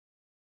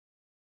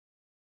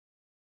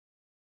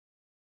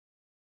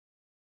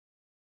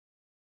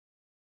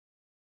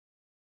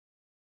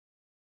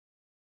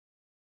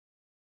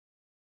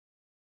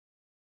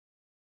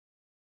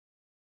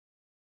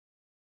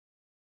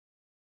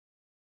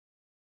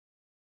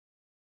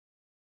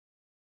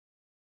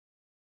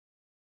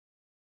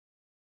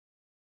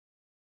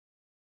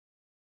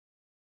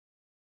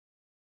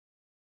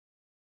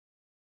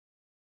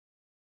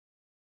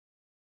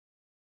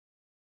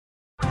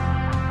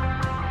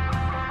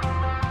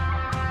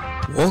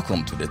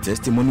Welcome to the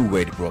Testimony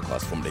Word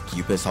broadcast from the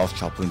Keepers House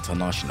Chapel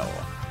International.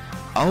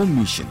 Our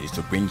mission is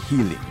to bring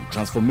healing,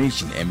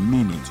 transformation, and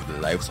meaning to the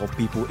lives of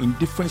people in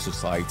different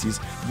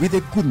societies with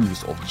the good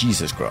news of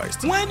Jesus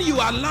Christ. When you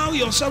allow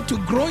yourself to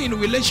grow in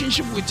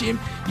relationship with Him,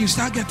 you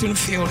start getting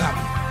filled up.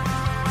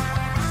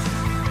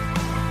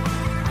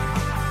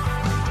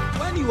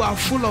 When you are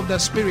full of the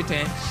Spirit,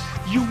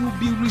 you will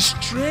be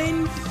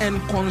restrained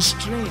and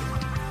constrained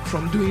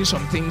from doing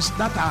some things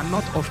that are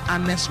not of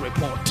honest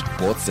report.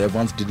 God's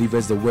servant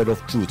delivers the word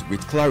of truth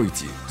with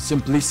clarity,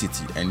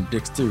 simplicity, and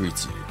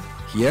dexterity.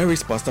 Here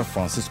is Pastor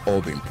Francis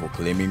Albin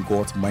proclaiming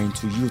God's mind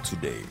to you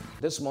today.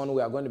 This morning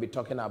we are going to be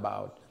talking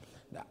about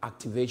the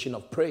activation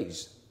of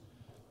praise.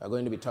 We are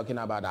going to be talking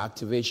about the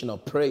activation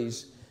of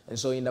praise. And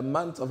so in the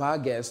month of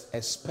August,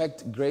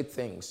 expect great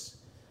things.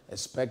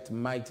 Expect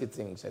mighty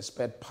things.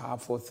 Expect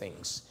powerful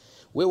things.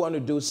 We want to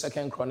do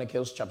 2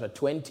 Chronicles chapter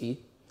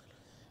 20.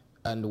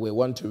 And we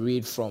want to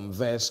read from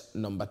verse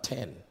number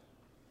 10.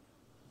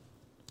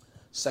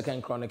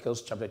 2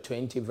 Chronicles chapter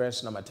 20,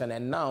 verse number 10.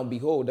 And now,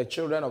 behold, the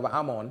children of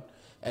Ammon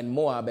and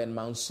Moab and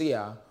Mount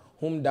Seir,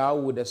 whom thou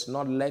wouldest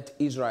not let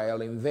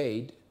Israel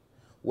invade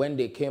when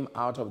they came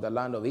out of the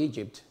land of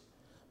Egypt,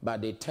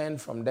 but they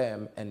turned from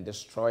them and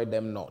destroyed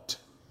them not.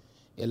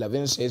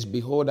 11 says,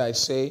 behold, I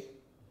say,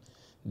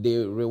 they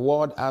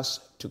reward us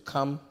to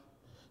come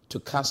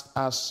to cast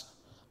us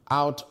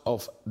out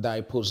of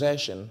thy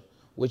possession,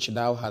 which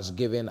thou hast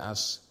given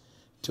us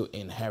to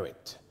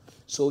inherit.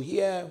 So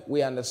here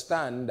we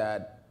understand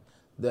that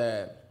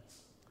the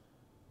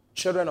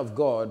children of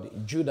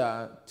God,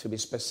 Judah to be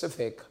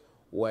specific,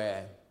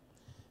 were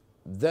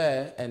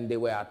there and they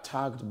were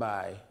attacked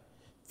by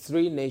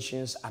three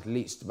nations at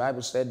least. The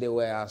Bible said they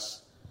were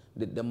as,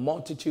 the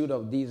multitude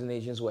of these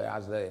nations were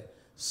as the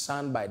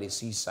sand by the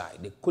seaside.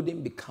 They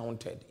couldn't be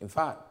counted. In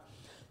fact,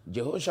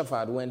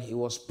 Jehoshaphat, when he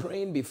was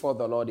praying before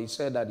the Lord, he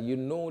said that you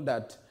know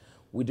that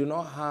we do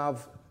not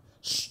have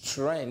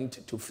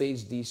strength to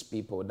face these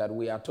people, that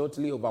we are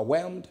totally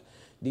overwhelmed.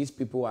 These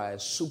people are a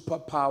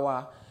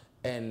superpower,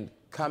 and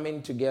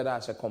coming together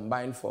as a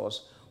combined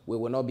force, we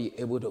will not be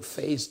able to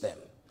face them.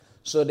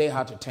 So they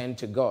had to turn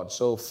to God.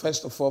 So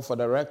first of all, for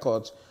the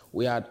records,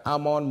 we had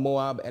Ammon,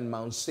 Moab, and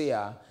Mount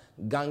Seir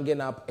ganging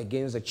up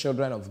against the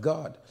children of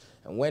God.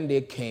 And when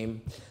they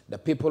came, the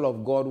people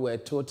of God were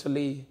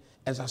totally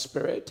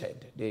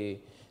exasperated.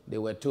 They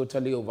were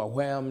totally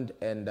overwhelmed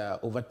and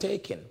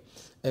overtaken.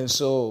 And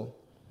so,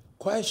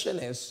 question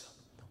is,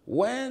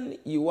 when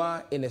you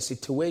are in a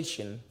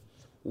situation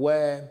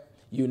where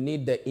you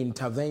need the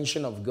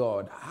intervention of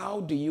God, how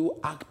do you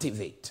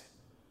activate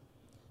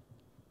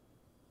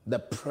the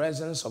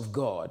presence of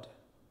God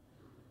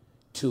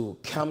to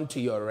come to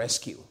your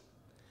rescue?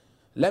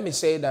 Let me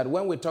say that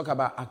when we talk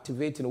about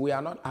activating, we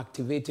are not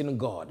activating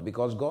God,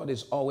 because God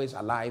is always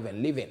alive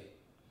and living.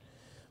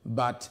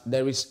 But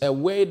there is a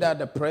way that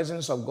the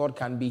presence of God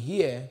can be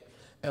here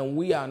and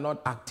we are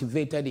not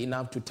activated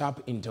enough to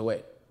tap into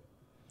it.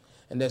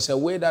 And there's a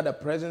way that the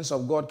presence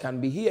of God can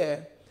be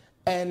here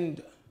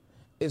and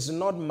is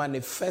not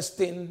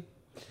manifesting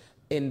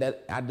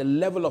at the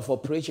level of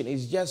operation.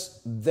 It's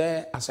just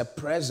there as a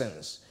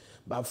presence.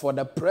 But for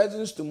the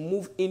presence to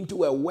move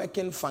into a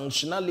working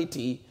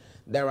functionality,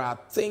 there are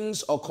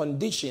things or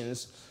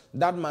conditions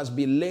that must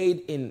be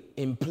laid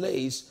in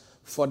place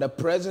for the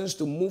presence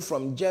to move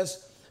from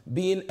just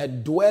being a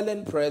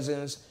dwelling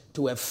presence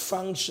to a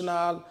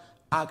functional,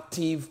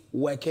 active,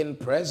 working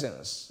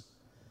presence.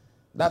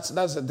 That's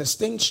a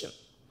distinction.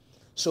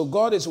 So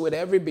God is with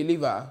every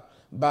believer,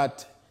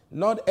 but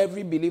not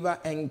every believer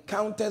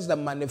encounters the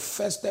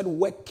manifested,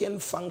 working,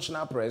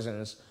 functional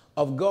presence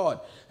of God.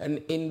 And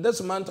in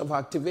this month of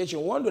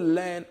activation, we want to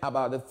learn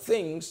about the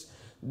things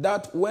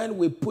that when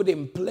we put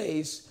in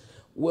place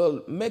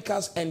will make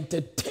us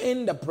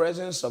entertain the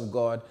presence of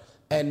God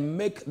and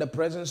make the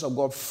presence of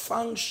God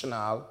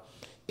functional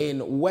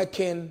in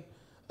working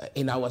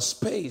in our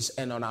space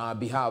and on our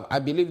behalf. I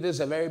believe this is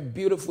a very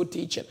beautiful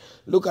teaching.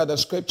 Look at the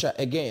scripture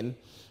again.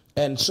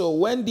 And so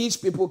when these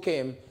people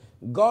came,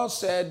 God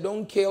said,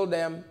 don't kill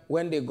them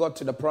when they got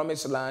to the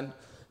promised land.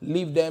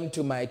 Leave them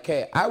to my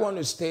care. I want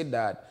to state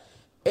that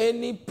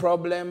any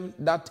problem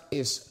that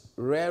is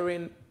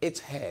rearing its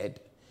head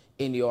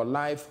in your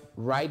life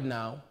right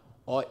now,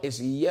 or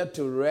is yet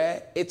to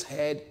rear its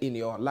head in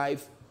your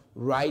life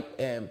right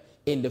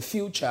in the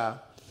future,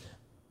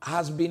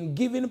 has been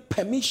given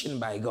permission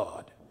by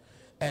God.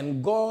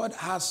 And God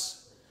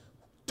has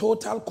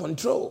total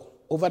control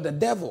over the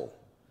devil,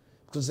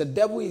 because the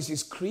devil is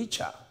his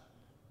creature.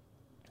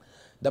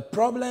 The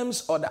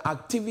problems or the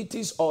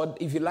activities, or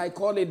if you like,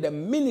 call it the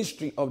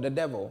ministry of the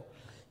devil,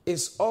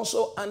 is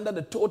also under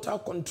the total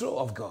control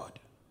of God.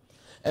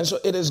 And so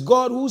it is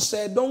God who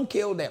said, don't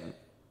kill them.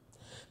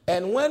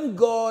 And when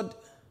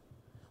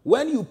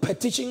you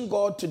petition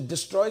God to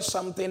destroy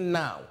something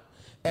now,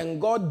 and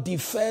God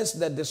defers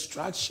the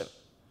destruction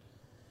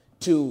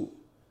to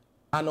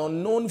an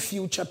unknown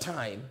future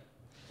time,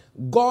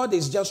 God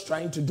is just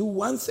trying to do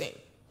one thing.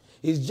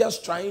 He's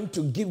just trying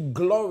to give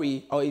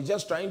glory, or he's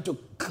just trying to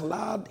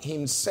clothe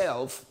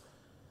himself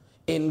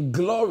in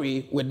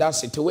glory with that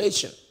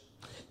situation.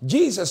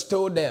 Jesus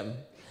told them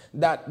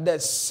that the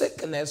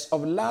sickness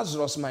of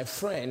Lazarus, my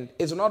friend,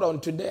 is not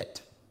unto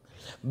death,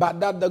 but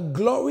that the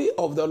glory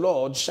of the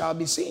Lord shall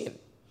be seen.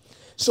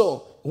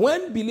 So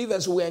when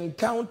believers will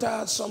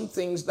encounter some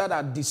things that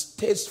are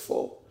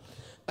distasteful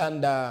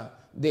and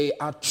they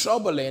are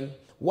troubling,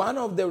 one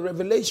of the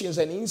revelations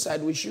and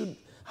insight we should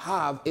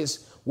have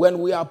is when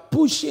we are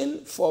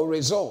pushing for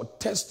result,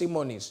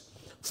 testimonies,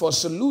 for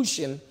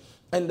solution,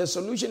 and the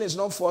solution is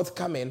not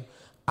forthcoming,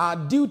 our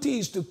duty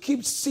is to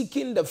keep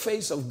seeking the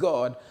face of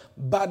God,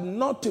 but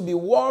not to be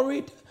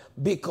worried,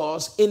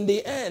 because in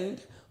the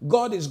end,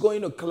 God is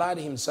going to clad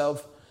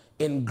himself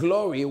in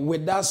glory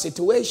with that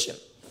situation.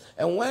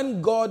 And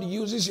when God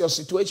uses your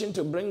situation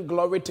to bring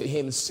glory to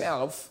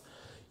himself,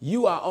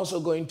 you are also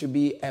going to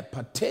be a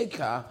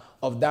partaker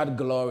of that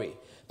glory.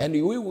 And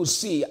we will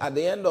see at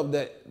the end of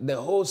the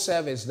whole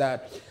service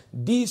that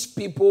these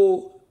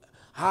people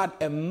had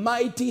a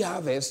mighty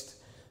harvest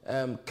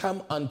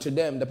come unto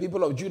them. The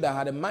people of Judah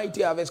had a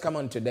mighty harvest come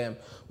unto them.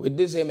 With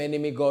this same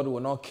enemy, God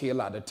will not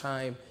kill at the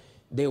time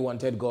they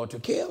wanted God to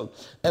kill.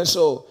 And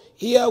so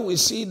here we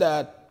see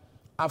that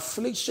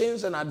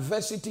afflictions and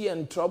adversity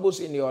and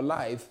troubles in your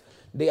life,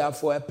 they are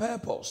for a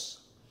purpose.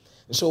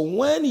 So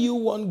when you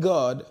want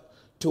God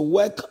to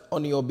work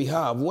on your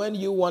behalf, when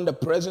you want the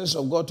presence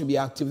of God to be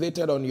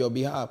activated on your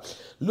behalf,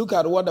 look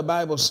at what the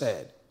Bible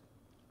said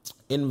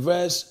in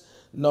verse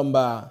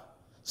number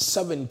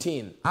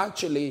 17.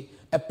 Actually,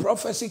 a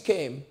prophecy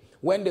came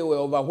when they were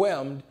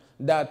overwhelmed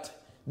that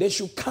they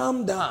should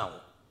calm down.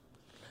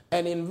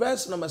 And in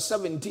verse number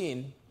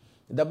 17,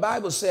 the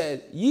Bible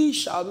said, ye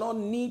shall not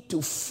need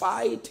to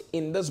fight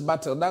in this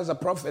battle. That's a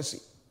prophecy.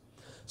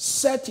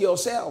 Set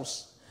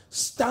yourselves,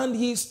 stand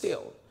ye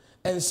still,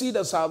 and see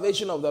the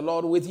salvation of the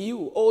Lord with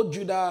you, O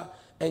Judah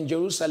and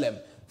Jerusalem.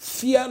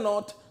 Fear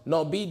not,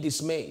 nor be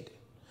dismayed.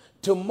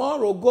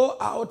 Tomorrow go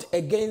out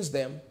against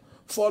them,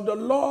 for the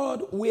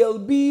Lord will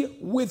be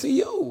with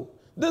you.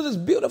 This is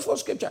beautiful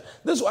scripture.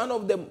 This is one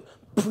of the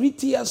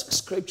prettiest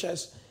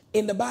scriptures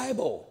in the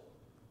Bible.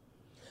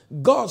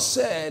 God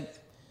said,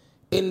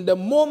 in the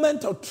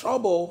moment of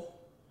trouble,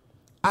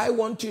 I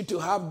want you to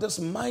have this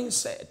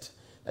mindset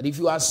that if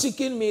you are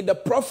seeking me, the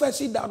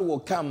prophecy that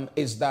will come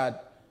is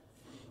that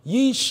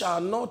ye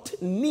shall not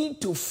need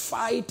to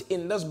fight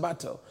in this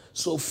battle.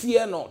 So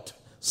fear not.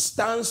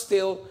 Stand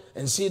still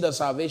and see the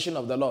salvation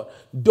of the Lord.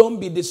 Don't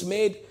be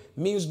dismayed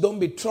means don't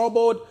be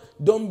troubled.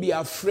 Don't be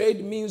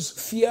afraid means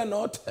fear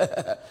not.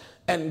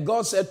 And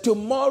God said,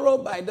 tomorrow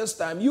by this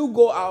time, you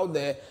go out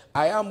there,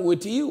 I am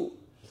with you.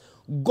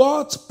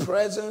 God's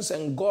presence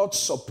and God's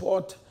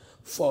support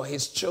for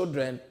his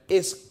children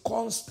is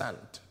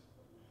constant.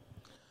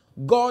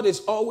 God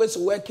is always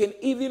working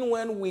even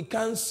when we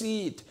can't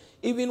see it,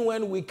 even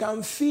when we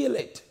can't feel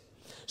it.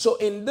 So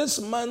in this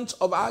month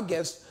of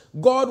August,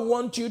 God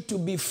wants you to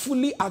be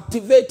fully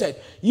activated.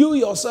 You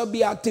yourself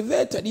be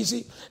activated. You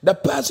see, the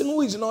person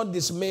who is not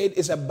dismayed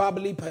is a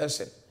bubbly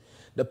person.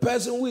 The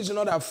person who is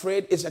not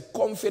afraid is a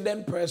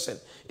confident person,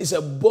 is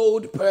a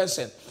bold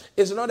person,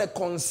 is not a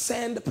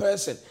concerned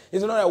person,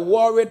 is not a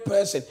worried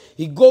person.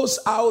 He goes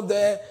out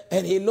there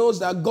and he knows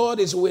that God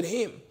is with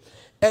him.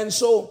 And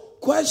so,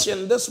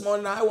 question this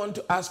morning I want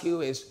to ask you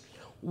is,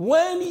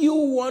 when you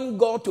want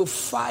God to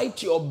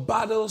fight your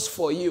battles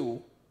for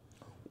you,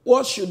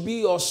 what should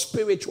be your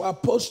spiritual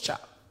posture?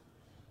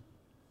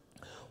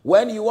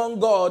 When you want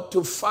God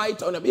to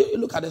fight on you,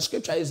 look at the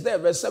scripture, it's there,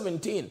 verse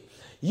 17.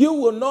 You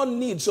will not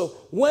need. So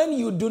when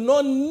you do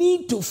not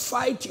need to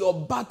fight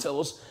your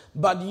battles,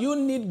 but you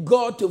need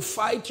God to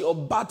fight your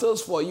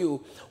battles for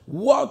you,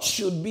 what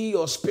should be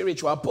your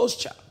spiritual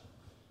posture?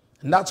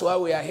 And that's why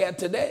we are here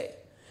today.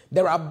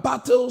 There are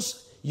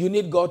battles you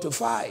need God to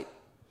fight.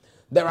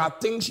 There are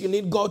things you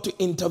need God to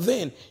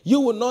intervene. You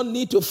will not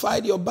need to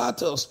fight your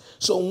battles.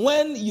 So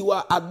when you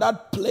are at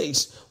that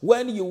place,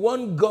 when you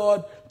want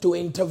God to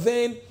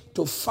intervene,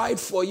 to fight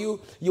for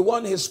you, you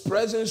want his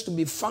presence to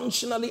be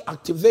functionally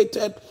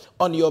activated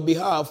on your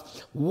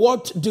behalf,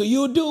 what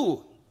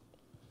do?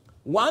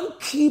 One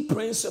key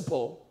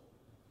principle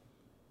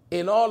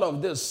in all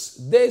of this,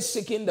 they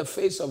seeking the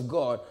face of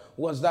God,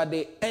 was that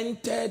they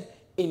entered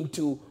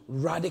into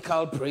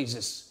radical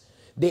praises.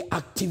 They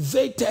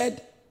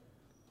activated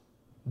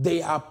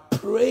their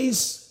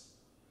praise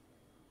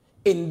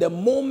in the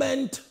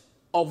moment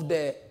of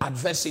the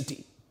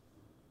adversity.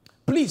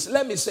 Please,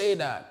 let me say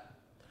that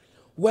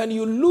when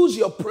you lose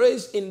your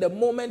praise in the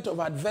moment of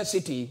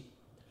adversity,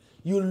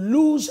 you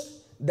lose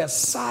the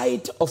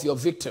sight of your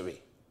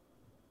victory.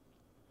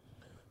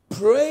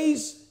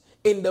 Praise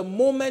in the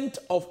moment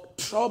of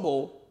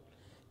trouble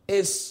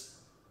is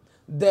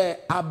the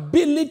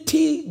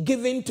ability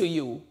given to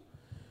you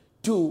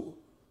to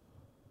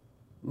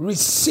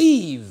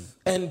receive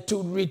and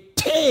to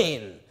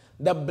retain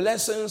the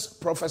blessings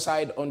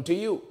prophesied unto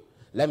you.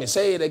 Let me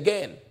say it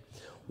again.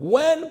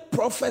 When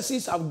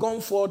prophecies have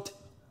gone forth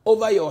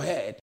over your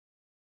head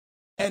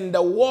and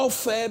the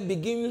warfare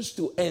begins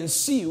to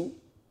ensue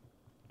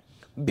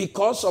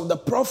because of the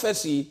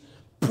prophecy,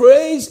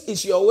 praise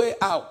is your way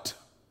out.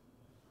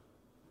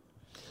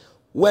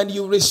 when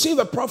you receive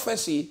a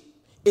prophecy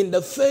in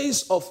the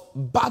face of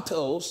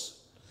battles,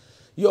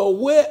 your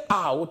way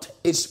out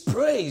is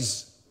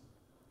praise.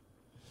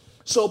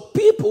 So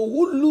people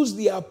who lose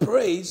their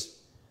praise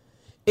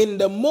in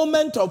the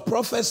moment of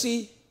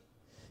prophecy,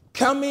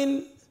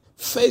 coming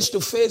face to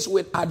face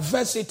with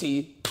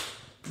adversity,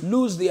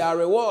 lose their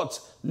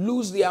rewards,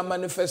 lose their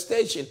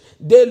manifestation,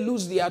 they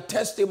lose their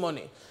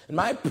testimony.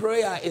 My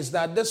prayer is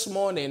that this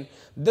morning,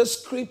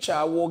 this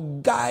scripture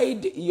will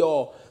guide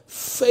your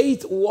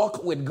faith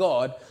walk with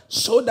God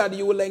so that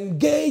you will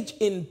engage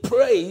in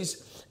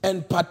praise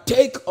and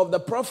partake of the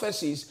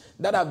prophecies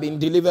that have been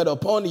delivered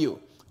upon you.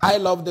 I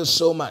love this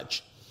so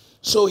much.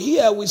 So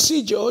here we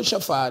see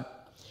Jehoshaphat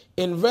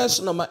in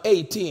verse number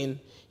 18.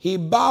 He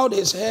bowed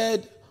his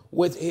head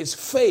with his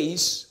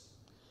face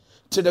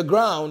to the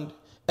ground,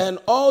 and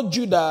all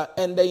Judah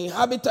and the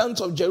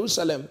inhabitants of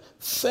Jerusalem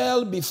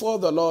fell before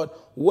the Lord,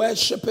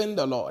 worshiping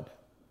the Lord.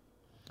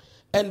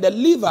 And the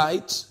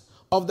Levites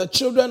of the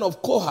children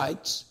of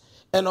Kohites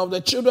and of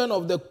the children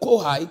of the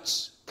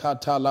Kohites,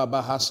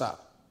 Katalabahasa,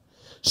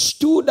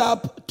 stood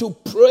up to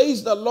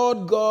praise the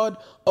Lord God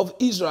of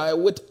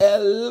Israel with a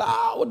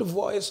loud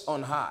voice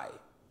on high.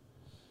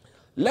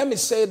 Let me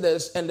say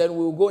this, and then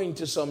we'll go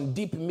into some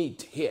deep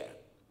meat here.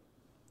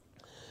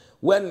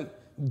 When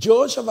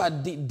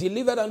Jehoshaphat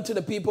delivered unto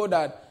the people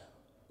that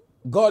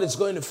God is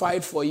going to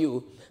fight for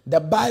you, the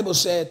Bible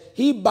said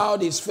he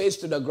bowed his face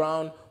to the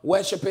ground,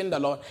 worshiping the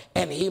Lord,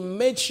 and he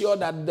made sure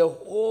that the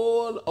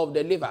whole of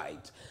the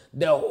Levites,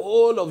 the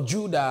whole of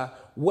Judah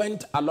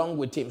went along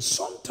with him.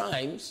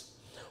 Sometimes,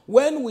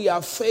 when we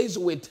are faced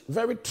with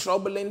very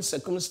troubling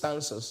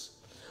circumstances,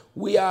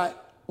 we are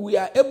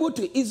able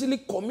to easily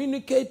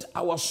communicate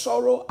our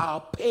sorrow, our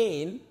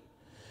pain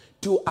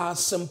to our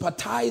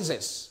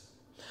sympathizers.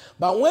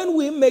 But when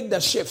we make the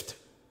shift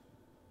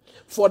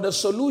for the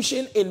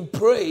solution in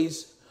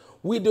praise,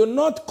 we do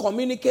not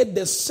communicate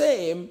the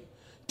same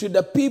to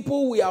the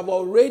people we have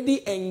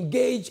already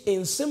engaged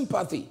in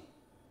sympathy.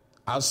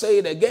 I'll say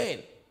it again.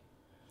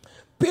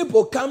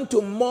 People come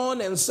to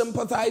mourn and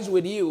sympathize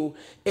with you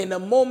in a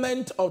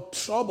moment of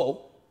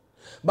trouble,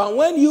 but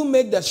when you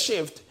make the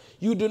shift,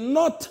 you do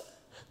not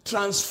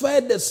transfer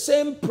the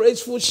same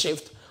praiseful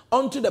shift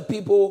onto the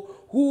people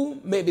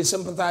who may be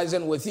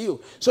sympathizing with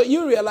you. So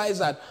you realize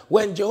that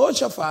when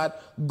Jehoshaphat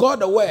got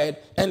the word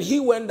and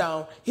he went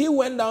down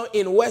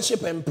in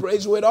worship and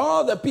praise with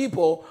all the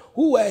people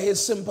who were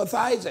his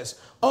sympathizers,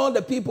 all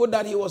the people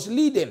that he was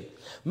leading.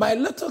 My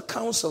little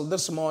counsel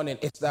this morning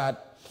is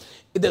that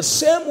the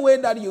same way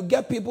that you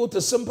get people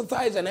to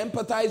sympathize and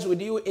empathize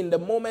with you in the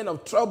moment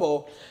of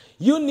trouble,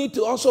 you need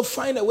to also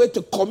find a way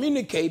to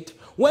communicate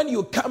when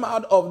you come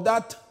out of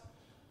that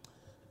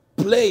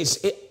place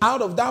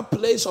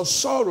of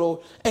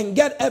sorrow, and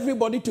get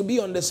everybody to be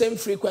on the same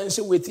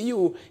frequency with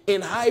you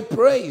in high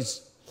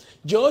praise.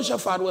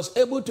 Jehoshaphat was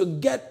able to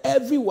get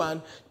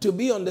everyone to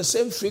be on the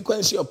same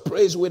frequency of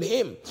praise with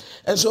him.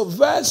 And so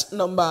verse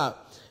number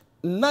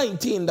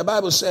 19, the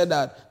Bible said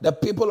that the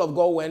people of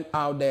God went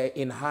out there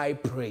in high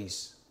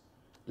praise,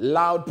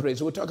 loud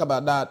praise. We'll talk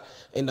about that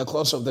in the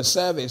course of the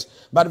service.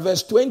 But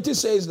verse 20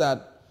 says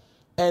that,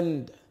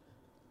 and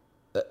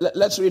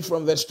let's read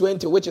from verse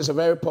 20, which is a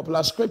very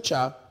popular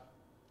scripture.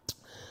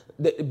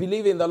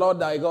 Believe in the Lord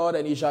thy God,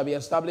 and he shall be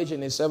established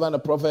in his servant, the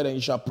prophet, and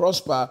he shall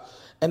prosper.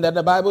 And then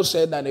the Bible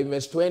said that in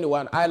verse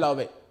 21, I love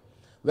it.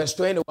 Verse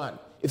 21,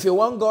 if you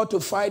want God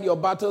to fight your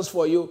battles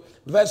for you,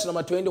 verse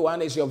number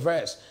 21 is your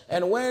verse.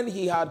 And when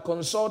he had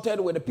consulted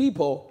with the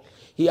people,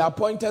 he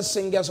appointed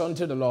singers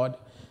unto the Lord,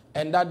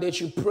 and that they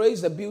should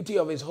praise the beauty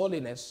of his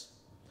holiness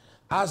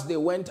as they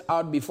went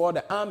out before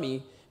the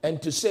army,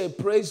 and to say,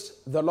 praise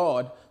the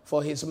Lord,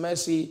 for his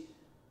mercy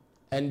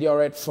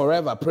endureth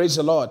forever. Praise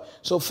the Lord.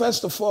 So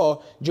first of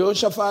all,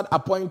 Jehoshaphat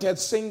appointed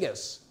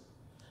singers.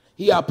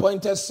 He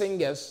appointed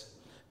singers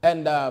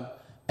and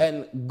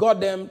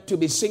got them to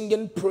be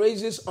singing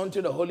praises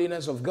unto the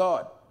holiness of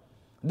God.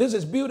 This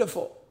is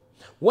beautiful.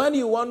 When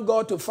you want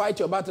God to fight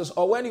your battles,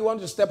 or when you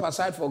want to step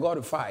aside for God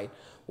to fight,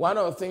 one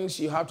of the things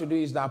you have to do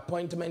is the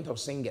appointment of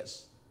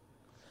singers,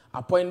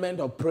 appointment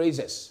of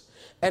praises.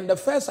 And the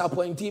first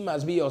appointee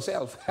must be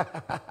yourself.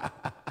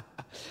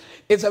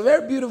 It's a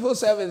very beautiful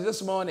service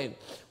this morning.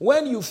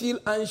 When you feel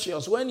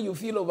anxious, when you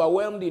feel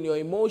overwhelmed in your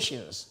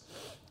emotions,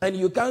 and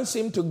you can't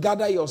seem to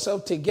gather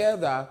yourself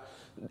together,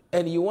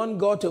 and you want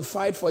God to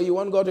fight for you, you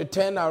want God to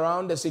turn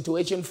around the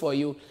situation for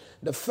you,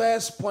 the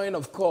first point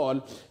of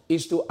call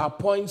is to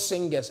appoint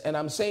singers. And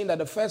I'm saying that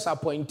the first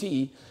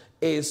appointee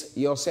is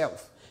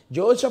yourself.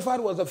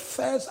 Jehoshaphat was the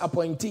first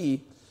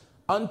appointee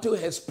unto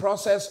his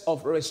process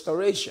of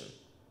restoration,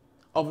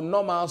 of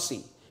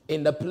normalcy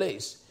in the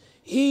place.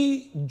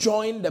 He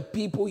joined the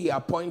people he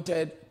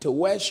appointed to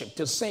worship,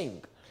 to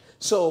sing.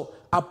 So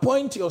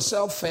appoint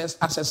yourself first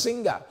as a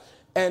singer.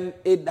 And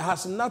it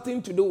has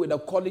nothing to do with the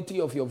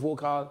quality of your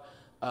vocal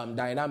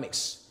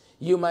dynamics.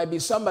 You might be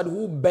somebody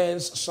who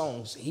bends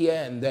songs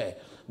here and there,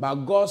 but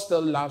God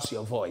still loves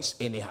your voice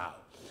anyhow.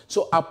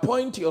 So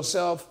appoint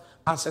yourself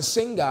as a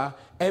singer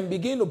and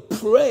begin to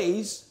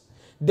praise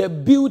the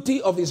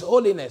beauty of his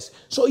holiness.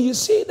 So you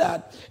see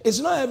that it's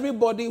not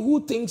everybody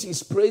who thinks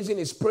he's praising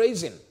is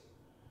praising.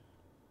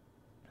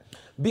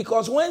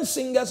 Because when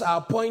singers are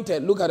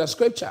appointed, look at the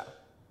scripture.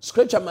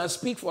 Scripture must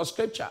speak for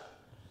scripture.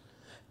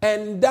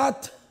 And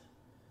that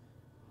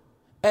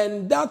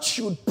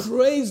should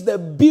praise the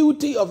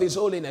beauty of his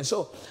holiness.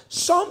 So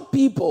some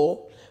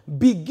people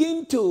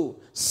begin to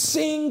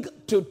sing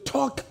to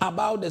talk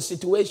about the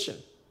situation.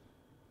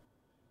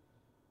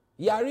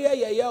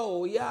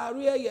 No,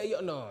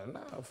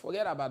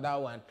 forget about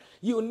that one.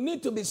 You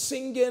need to be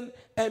singing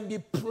and be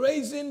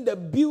praising the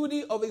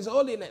beauty of his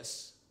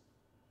holiness.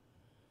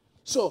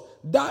 So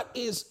that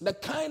is the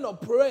kind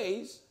of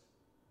praise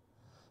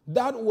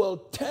that will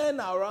turn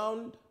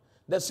around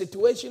the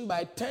situation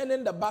by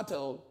turning the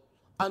battle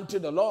unto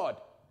the Lord.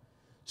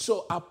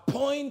 So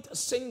appoint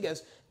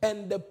singers,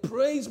 and the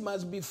praise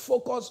must be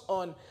focused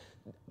on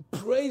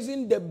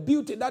praising the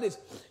beauty. That is,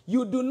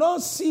 you do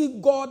not see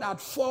God at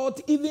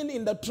fault even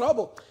in the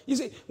trouble. You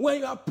see, when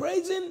you are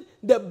praising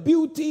the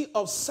beauty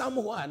of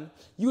someone,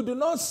 you do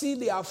not see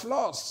their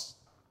flaws.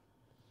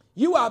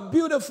 You are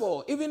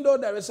beautiful, even though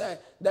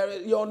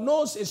your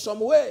nose is some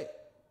way.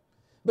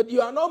 But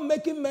you are not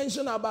making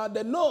mention about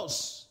the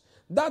nose.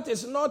 That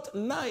is not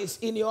nice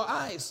in your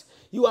eyes.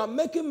 You are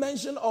making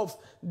mention of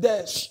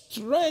the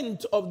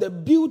strength of the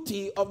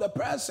beauty of the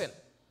person.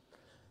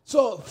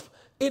 So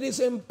it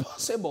is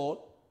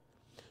impossible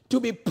to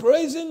be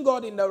praising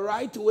God in the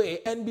right way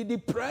and be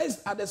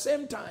depressed at the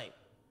same time.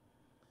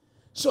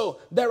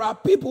 So there are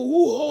people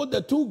who hold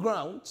the two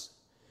grounds.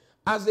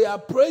 As they are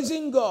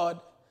praising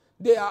God,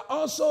 they are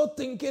also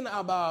thinking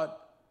about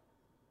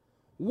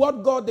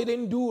what God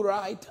didn't do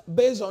right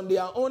based on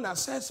their own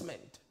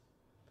assessment.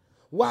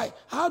 Why?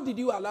 How did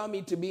you allow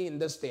me to be in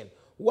this thing?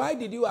 Why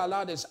did you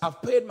allow this?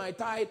 I've paid my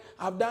tithe.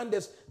 I've done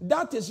this.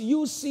 That is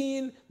you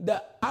seeing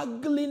the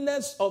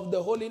ugliness of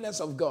the holiness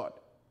of God.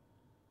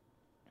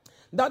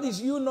 That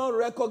is you not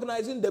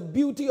recognizing the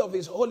beauty of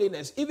his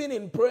holiness, even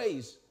in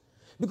praise.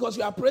 Because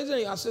you are praising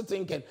and you are still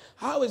thinking,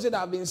 how is it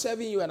I've been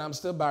serving you and I'm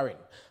still barren?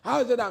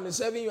 How is it I've been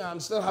serving you and I'm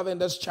still having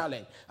this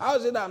challenge? How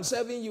is it I'm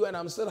serving you and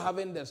I'm still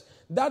having this?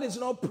 That is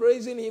not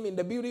praising him in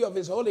the beauty of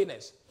his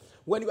holiness.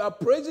 When you are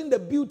praising the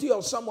beauty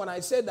of someone, I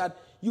said that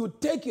you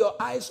take your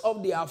eyes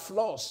off their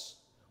flaws.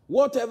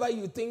 Whatever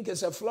you think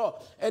is a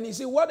flaw. And you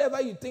see,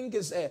 whatever you think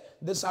is a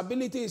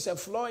disability is a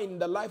flaw in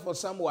the life of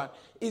someone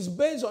is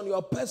based on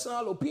your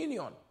personal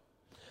opinion.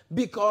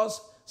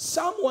 Because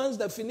someone's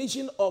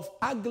definition of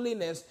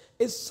ugliness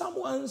is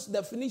someone's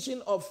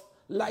definition of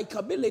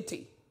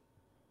likability.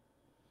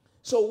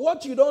 So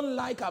what you don't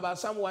like about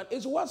someone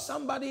is what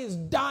somebody is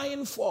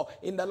dying for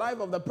in the life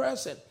of the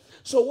person.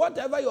 So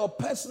whatever your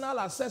personal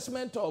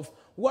assessment of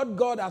what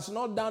God has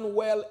not done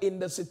well in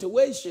the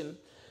situation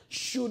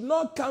should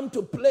not come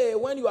to play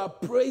when you are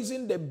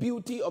praising the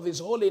beauty of his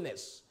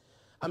holiness.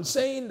 I'm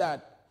saying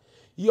that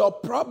your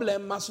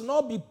problem must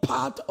not be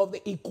part of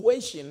the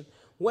equation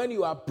when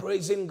you are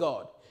praising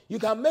God. You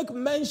can make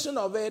mention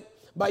of it,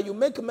 but you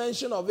make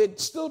mention of it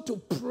still to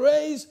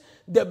praise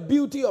the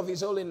beauty of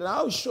his holiness. And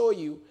I'll show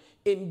you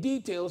in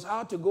details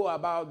how to go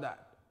about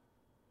that.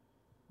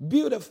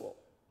 Beautiful.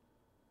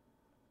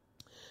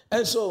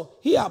 And so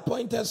he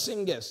appointed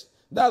singers.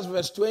 That's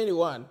verse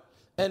 21.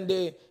 And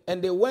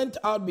they went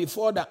out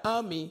before the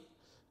army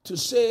to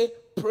say,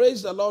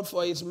 praise the Lord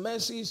for his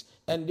mercies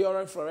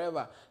endureth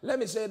forever. Let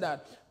me say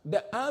that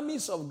the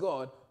armies of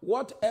God,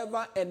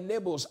 whatever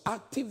enables,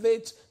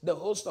 activates the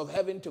host of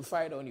heaven to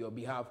fight on your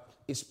behalf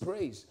is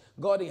praise.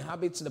 God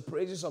inhabits the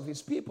praises of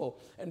his people,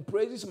 and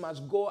praises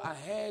must go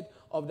ahead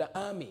of the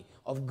army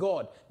of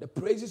God. The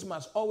praises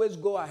must always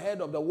go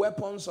ahead of the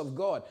weapons of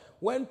God.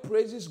 When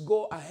praises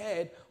go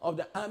ahead of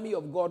the army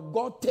of God,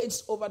 God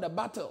takes over the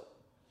battle.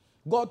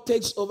 God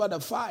takes over the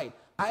fight.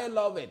 I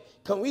love it.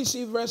 Can we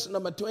see verse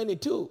number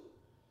 22?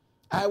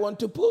 I want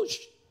to push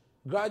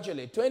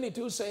gradually.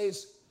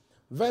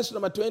 Verse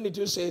number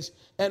 22 says,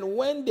 and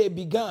when they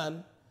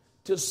began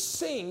to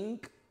sing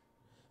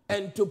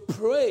and to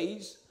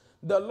praise,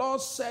 the Lord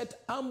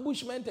set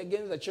ambushment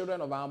against the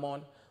children of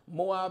Ammon,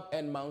 Moab,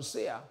 and Mount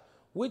Seir,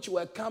 which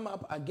were come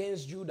up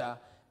against Judah,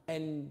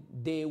 and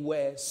they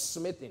were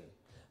smitten.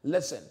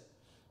 Listen,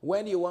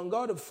 when you want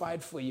God to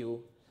fight for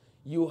you,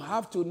 you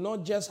have to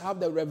not just have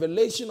the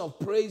revelation of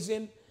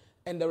praising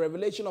and the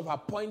revelation of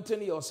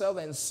appointing yourself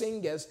and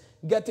singers,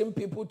 getting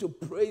people to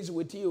praise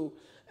with you.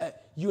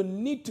 You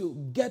need to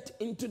get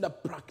into the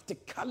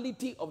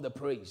practicality of the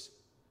praise.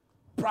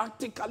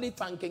 Practically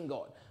thanking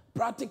God.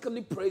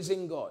 Practically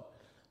praising God.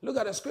 Look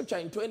at the scripture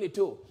in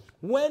 22.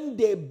 When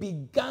they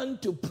began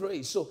to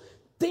praise. So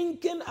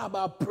thinking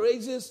about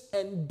praises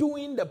and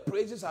doing the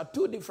praises are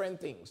two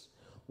different things.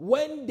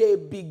 When they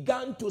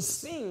began to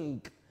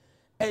sing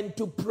and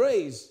to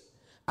praise.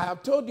 I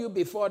have told you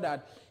before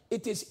that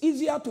it is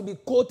easier to be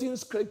quoting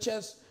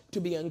scriptures to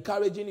be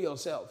encouraging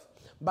yourself.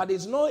 But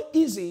it's not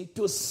easy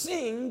to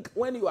sing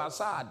when you are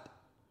sad.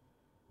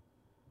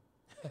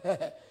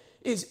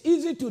 It's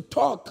easy to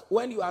talk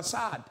when you are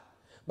sad.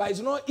 But it's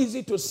not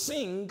easy to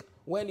sing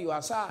when you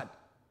are sad.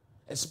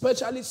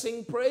 especially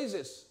sing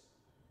praises.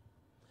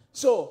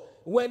 So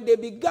when they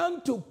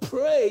began to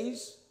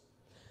praise,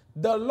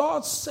 the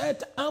Lord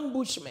set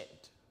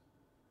ambushment.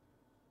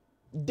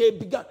 They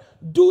began,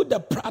 do the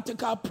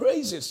practical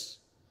praises.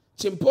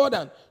 It's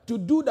important to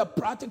do the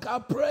practical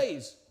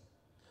praise.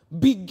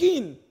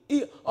 Begin.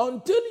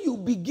 Until you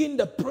begin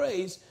the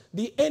praise,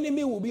 the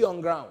enemy will be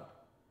on ground.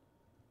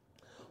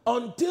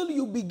 Until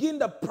you begin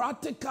the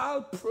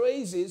practical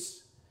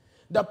praises,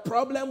 the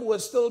problem will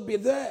still be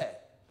there.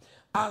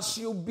 As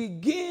you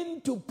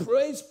begin to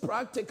praise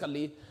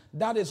practically,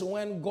 that is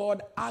when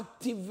God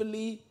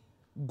actively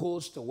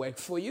goes to work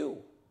for you.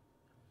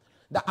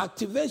 The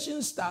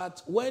activation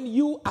starts when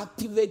you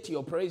activate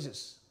your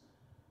praises.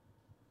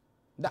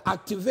 The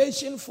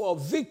activation for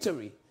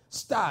victory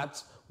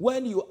starts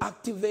when you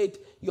activate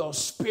your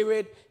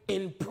spirit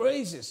in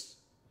praises.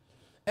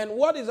 And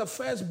what is the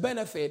first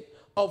benefit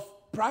of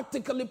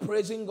practically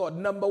praising God?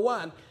 Number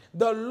one,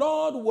 the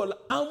Lord will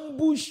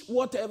ambush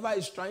whatever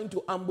is trying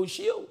to ambush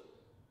you.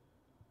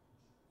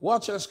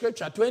 Watch the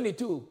scripture,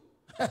 22.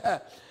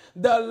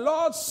 The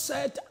Lord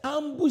set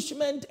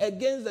ambushment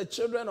against the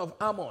children of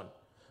Ammon.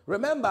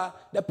 Remember,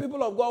 the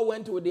people of God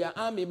went with their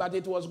army, but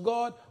it was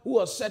God who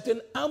was setting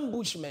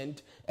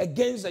ambushment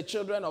against the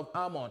children of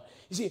Ammon.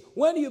 You see,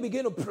 when you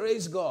begin to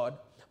praise God,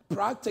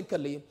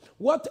 practically,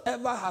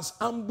 whatever has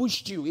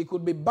ambushed you, it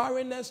could be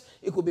barrenness,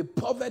 it could be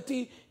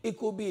poverty, it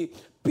could be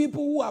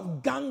people who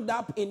have ganged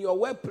up in your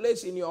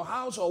workplace, in your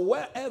house, or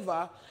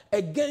wherever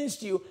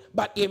against you,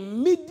 but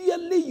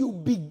immediately you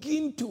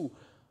begin to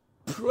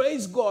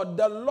praise God,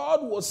 the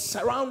Lord will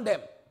surround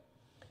them.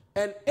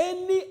 And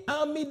any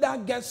army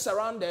that gets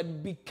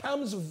surrounded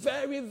becomes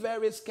very,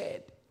 very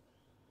scared.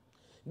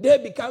 They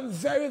become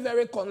very,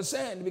 very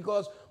concerned,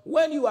 because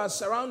when you are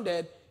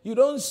surrounded, you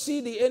don't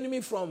see the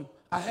enemy from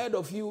ahead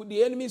of you.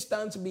 The enemy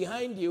stands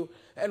behind you.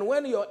 And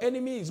when your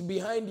enemy is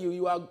behind you,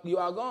 you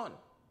are gone.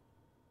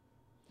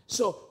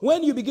 So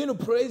when you begin to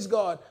praise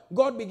God,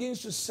 God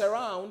begins to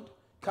surround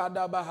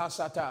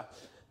Kadabahasata.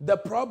 The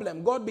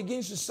problem, God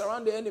begins to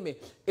surround the enemy.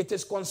 It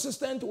is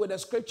consistent with the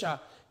scripture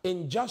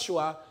in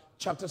Joshua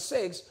chapter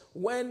 6,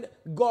 when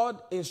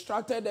God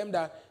instructed them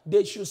that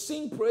they should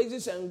sing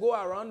praises and go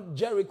around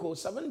Jericho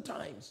 7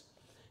 times.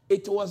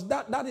 It was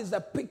that is the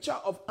picture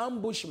of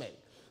ambushment.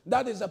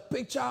 That is a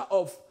picture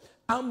of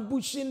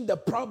ambushing the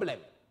problem.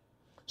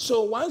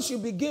 So once you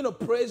begin to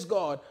praise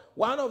God,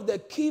 one of the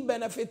key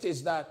benefits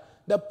is that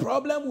the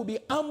problem will be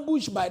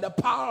ambushed by the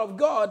power of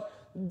God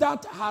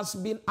that has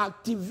been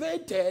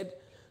activated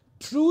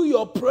through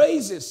your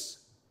praises.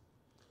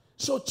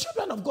 So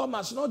children of God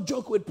must not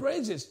joke with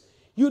praises.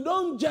 You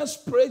don't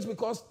just praise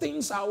because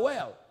things are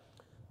well.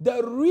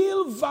 The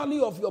real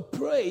value of your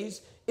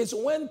praise is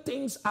when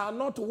things are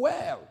not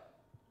well.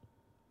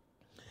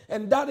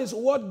 And that is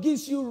what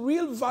gives you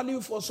real value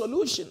for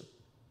solution.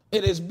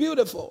 It is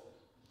beautiful.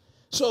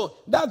 So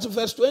that's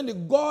verse 20.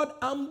 God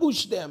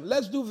ambushed them.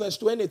 Let's do verse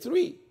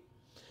 23.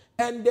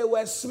 And they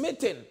were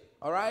smitten.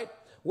 All right?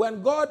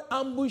 When God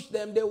ambushed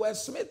them, they were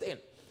smitten.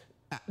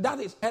 That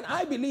is, and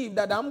I believe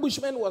that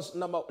ambushment was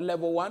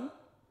level 1.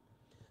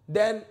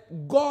 Then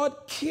God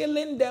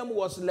killing them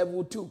was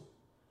level 2.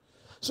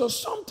 So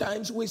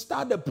sometimes we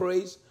start the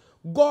praise.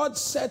 God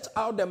sets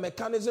out the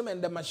mechanism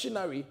and the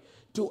machinery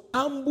to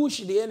ambush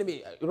the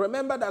enemy.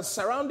 Remember that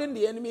surrounding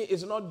the enemy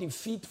is not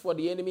defeat for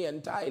the enemy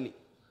entirely.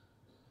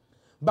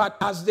 But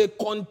as they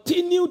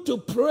continue to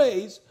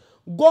praise,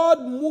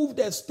 God moved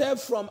a step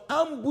from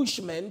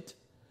ambushment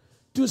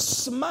to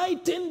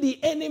smiting the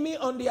enemy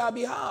on their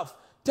behalf.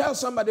 Tell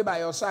somebody by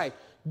your side,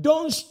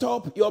 don't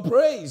stop your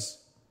praise.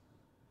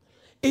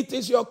 It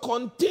is your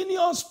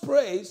continuous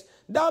praise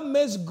that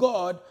makes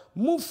God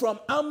move from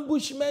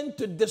ambushment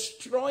to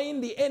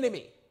destroying the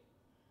enemy.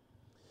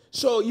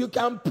 So you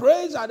can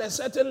praise at a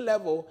certain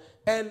level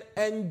and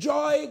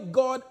enjoy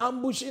God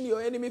ambushing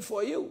your enemy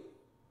for you.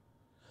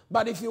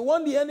 But if you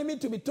want the enemy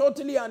to be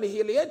totally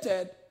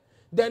annihilated,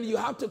 then you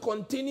have to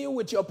continue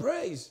with your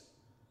praise.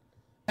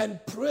 And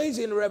praise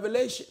in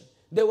revelation.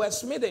 They were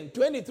smitten.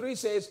 23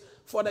 says,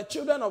 for the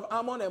children of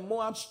Ammon and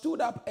Moab stood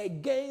up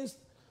against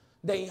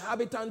the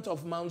inhabitants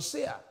of Mount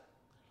Seir,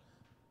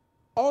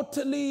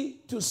 utterly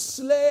to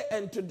slay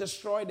and to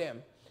destroy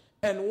them.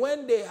 And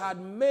when they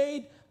had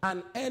made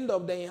an end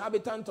of the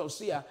inhabitants of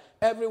Seir,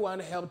 everyone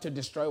helped to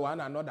destroy one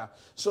another.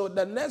 So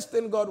the next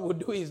thing God would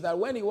do is that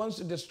when he wants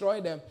to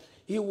destroy them,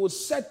 he will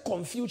set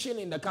confusion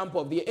in the camp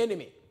of the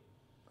enemy.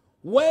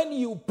 When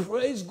you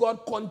praise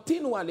God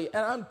continually,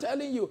 and I'm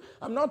telling you,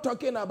 I'm not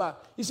talking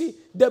about, you see,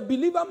 the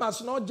believer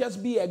must not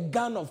just be a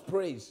gun of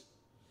praise.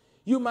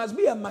 You must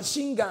be a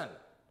machine gun.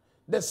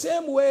 The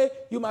same way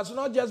you must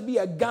not just be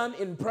a gun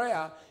in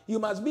prayer, you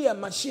must be a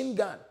machine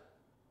gun.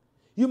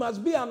 You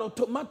must be an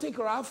automatic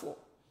rifle.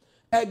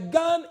 A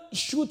gun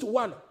shoots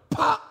one,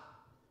 pa,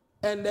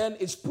 and then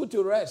it's put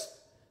to rest.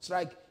 It's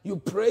like you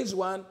praise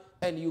one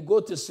and you go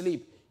to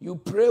sleep. You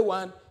pray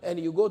one and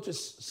you go to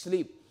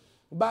sleep.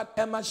 But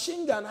a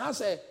machine gun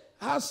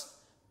has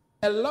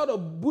a lot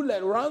of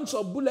rounds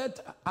of bullet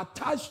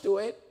attached to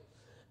it,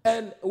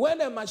 And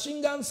when a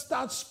machine gun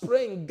starts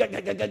spraying,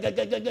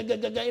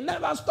 it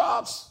never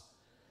stops.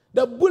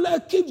 The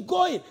bullet keeps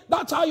going.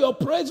 That's how your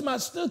praise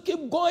must still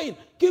keep going.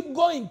 Keep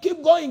going,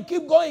 keep going,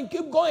 keep going,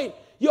 keep going.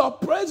 Your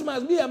praise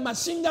must be a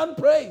machine gun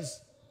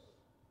praise.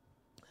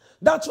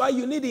 That's why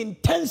you need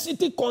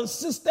intensity,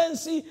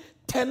 consistency,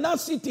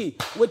 tenacity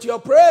with your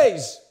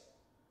praise.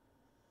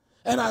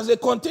 And as they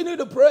continue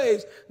to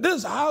praise, this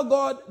is how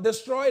God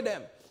destroyed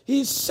them.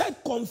 He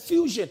set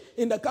confusion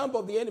in the camp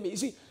of the enemy. You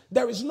see,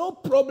 there is no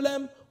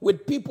problem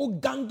with people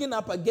ganging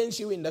up against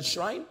you in the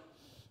shrine,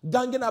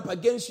 ganging up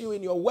against you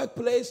in your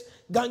workplace,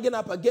 ganging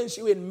up against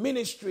you in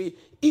ministry,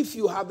 if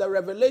you have the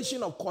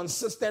revelation of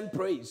consistent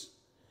praise.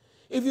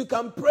 If you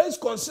can praise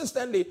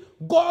consistently,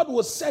 God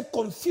will set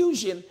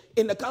confusion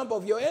in the camp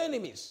of your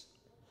enemies.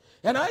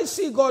 And I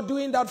see God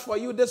doing that for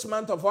you this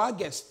month of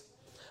August.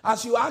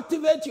 As you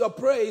activate your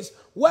praise,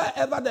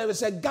 wherever there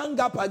is a gang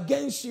up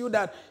against you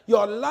that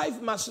your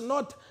life must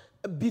not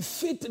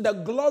befit the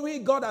glory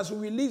God has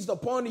released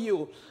upon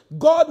you,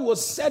 God will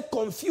set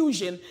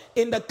confusion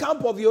in the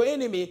camp of your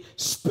enemy,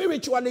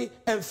 spiritually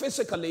and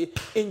physically,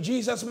 in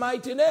Jesus'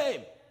 mighty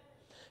name.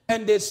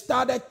 And they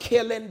started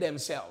killing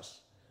themselves.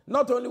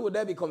 Not only will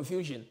there be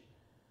confusion,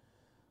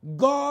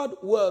 God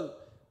will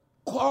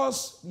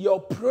cause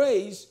your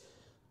praise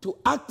to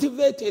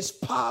activate his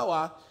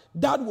power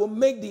that will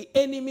make the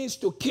enemies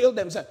to kill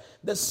themselves.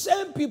 The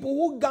same people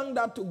who ganged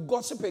up to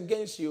gossip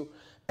against you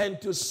and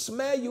to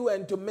smear you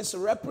and to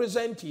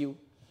misrepresent you,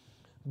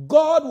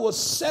 God will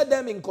set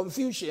them in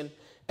confusion,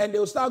 and they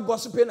will start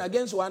gossiping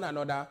against one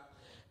another,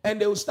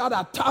 and they will start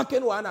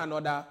attacking one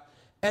another,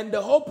 and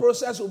the whole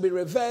process will be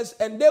reversed,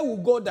 and they will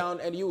go down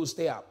and you will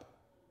stay up.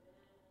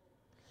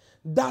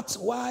 That's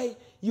why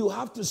you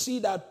have to see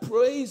that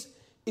praise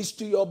is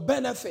to your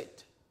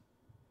benefit.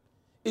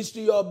 It's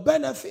to your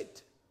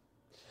benefit.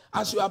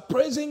 As you are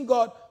praising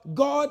God,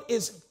 God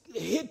is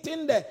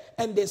hitting them,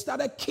 and they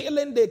started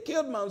killing. They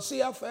killed Mount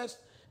Seir first,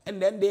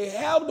 and then they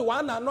helped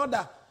one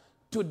another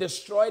to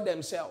destroy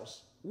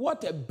themselves.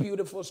 What a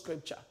beautiful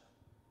scripture.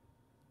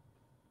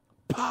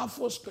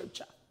 Powerful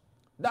scripture.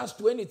 That's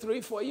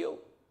 23 for you.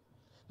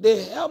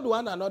 They helped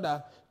one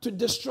another to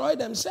destroy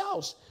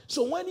themselves.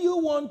 So when you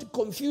want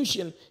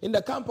confusion in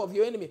the camp of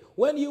your enemy,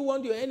 when you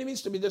want your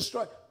enemies to be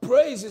destroyed,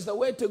 praise is the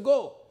way to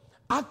go.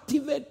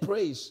 Activate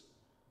praise.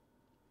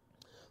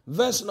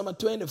 Verse number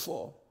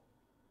 24.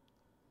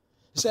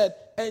 It said,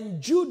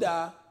 and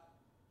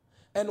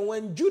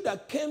when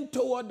Judah came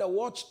toward the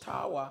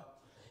watchtower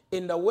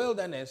in the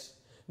wilderness,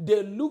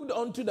 they looked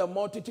unto the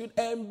multitude,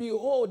 and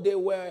behold, they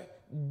were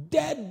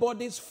dead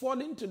bodies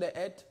falling to the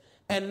earth,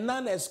 and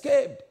none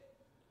escaped.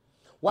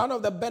 One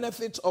of the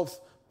benefits of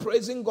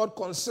praising God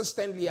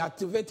consistently,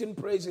 activating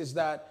praise, is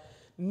that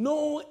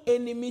no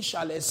enemy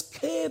shall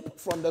escape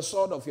from the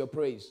sword of your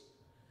praise.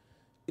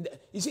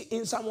 You see,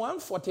 in Psalm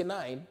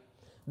 149,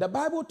 the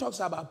Bible talks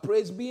about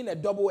praise being a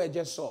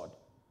double-edged sword.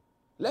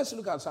 Let's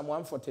look at Psalm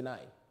 149.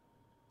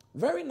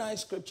 Very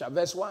nice scripture.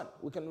 Verse 1.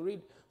 We can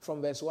read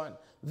from verse 1.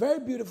 Very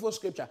beautiful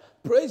scripture.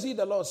 Praise ye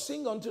the Lord.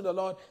 Sing unto the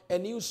Lord a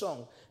new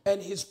song,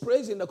 and his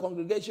praise in the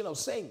congregation of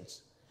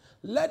saints.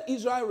 Let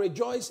Israel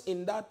rejoice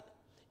in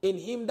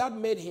him that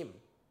made him.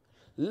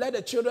 Let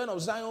the children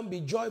of Zion be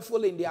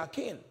joyful in their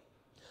king.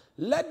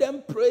 Let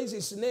them praise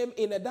his name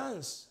in a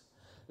dance.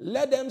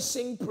 Let them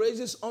sing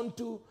praises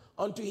unto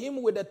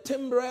him with a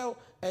timbrel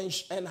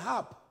and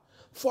harp.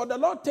 For the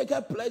Lord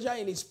taketh pleasure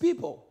in his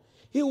people.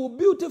 He will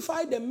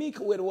beautify the meek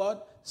with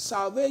what?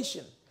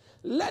 Salvation.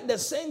 Let the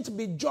saints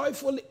be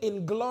joyful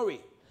in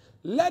glory.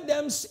 Let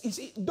them,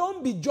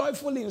 don't be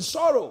joyful in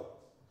sorrow.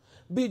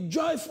 Be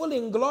joyful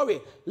in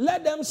glory.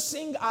 Let them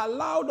sing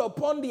aloud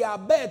upon their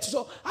beds.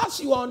 So as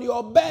you are on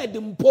your bed,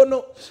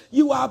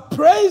 you are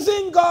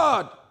praising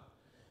God.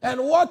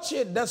 And watch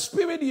it. The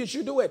Spirit, you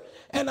should do it.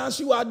 And as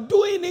you are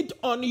doing it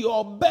on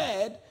your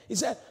bed, he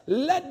said,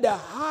 let the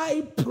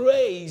high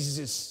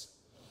praises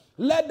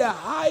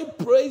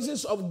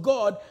of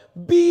God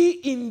be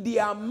in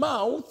their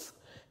mouth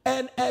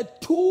and a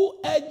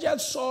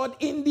two-edged sword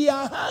in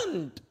their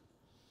hand.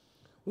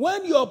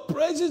 When your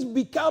praises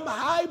become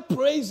high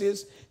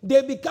praises,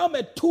 they become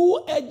a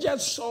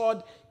two-edged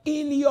sword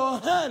in your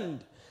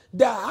hand.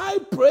 The high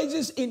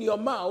praises in your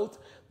mouth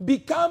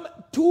become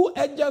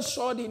two-edged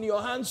sword in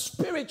your hand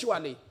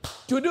spiritually.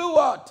 To do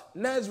what?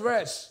 Next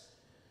verse.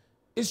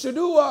 Is to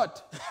do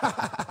what?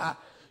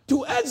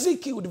 To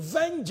execute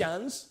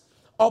vengeance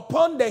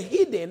upon the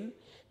hidden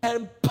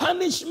and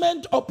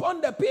punishment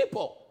upon the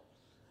people.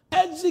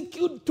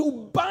 Execute,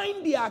 to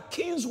bind their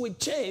kings with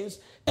chains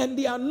and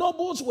their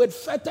nobles with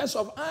fetters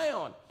of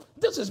iron.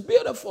 This is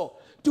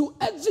beautiful. To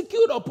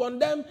execute upon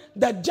them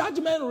the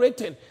judgment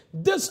written.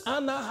 This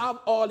honor have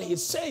all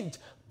his saints.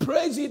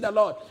 Praise ye the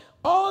Lord.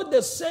 All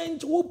the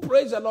saints who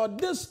praise the Lord,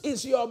 this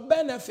is your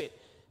benefit.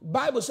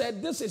 Bible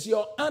said this is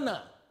your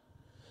honor.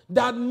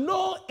 That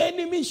no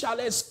enemy shall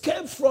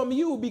escape from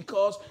you,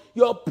 because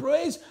your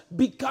praise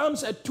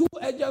becomes a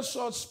two-edged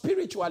sword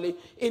spiritually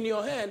in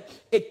your hand.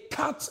 It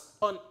cuts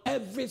on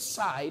every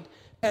side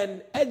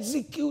and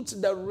executes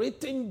the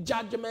written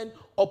judgment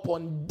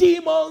upon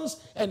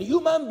demons and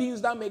human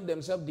beings that make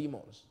themselves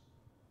demons.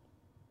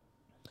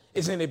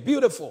 Isn't it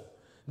beautiful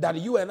that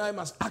you and I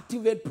must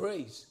activate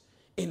praise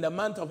in the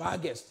month of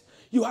August?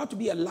 You have to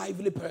be a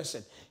lively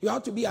person. You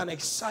have to be an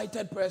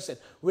excited person.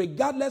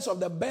 Regardless of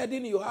the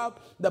burden you have,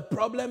 the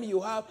problem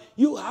you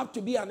have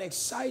to be an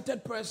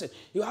excited person.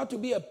 You have to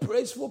be a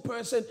praiseful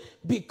person,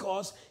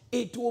 because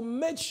it will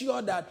make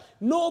sure that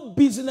no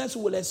business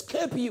will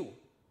escape you.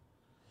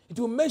 It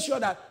will make sure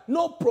that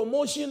no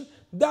promotion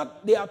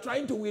that they are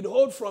trying to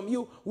withhold from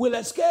you will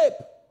escape.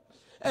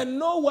 And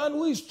no one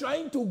who is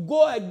trying to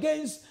go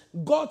against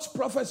God's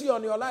prophecy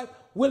on your life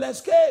will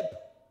escape.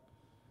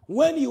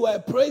 When you are a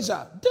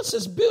praiser, this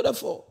is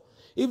beautiful.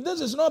 If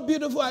this is not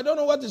beautiful, I don't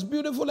know what is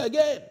beautiful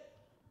again.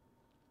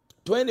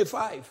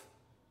 25.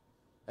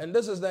 And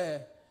this is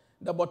the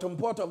bottom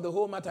part of the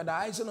whole matter, the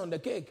icing on the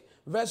cake.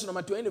 Verse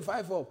number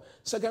 25 of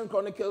 2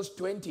 Chronicles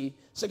 20.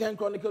 2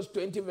 Chronicles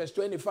 20 verse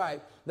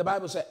 25. The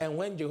Bible says, and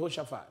when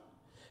Jehoshaphat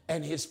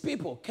and his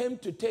people came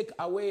to take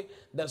away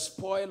the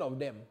spoil of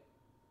them,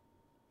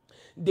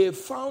 they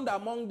found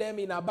among them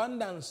in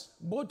abundance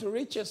both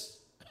riches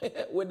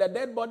with the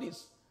dead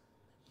bodies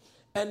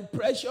and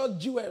precious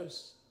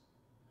jewels,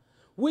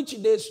 which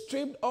they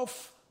stripped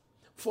off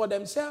for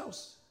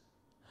themselves,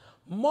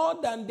 more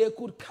than they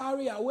could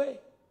carry away.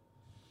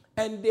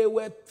 And they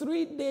were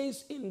 3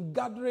 days in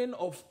gathering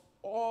of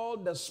all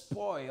the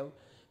spoil,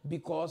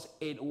 because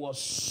it was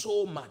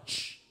so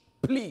much.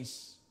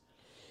 Please,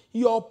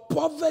 your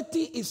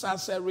poverty is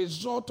as a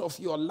result of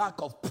your lack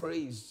of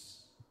praise.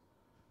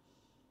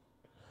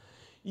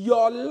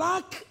 Your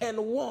lack and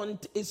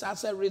want is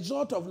as a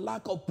result of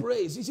lack of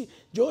praise. You see,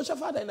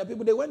 Jehoshaphat and the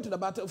people, they went to the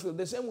battlefield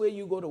the same way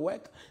you go to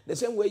work, the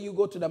same way you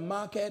go to the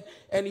market,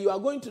 and you are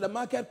going to the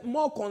market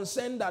more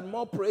concerned and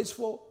more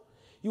praiseful.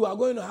 You are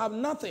going to have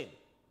nothing.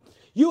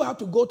 You have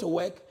to go to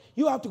work,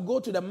 you have to go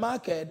to the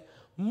market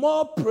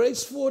more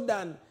praiseful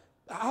than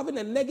having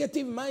a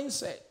negative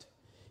mindset.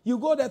 You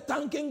go there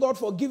thanking God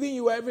for giving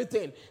you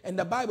everything. And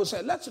the Bible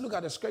said, let's look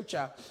at the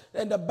scripture.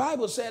 And the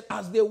Bible said,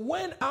 as they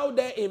went out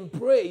there in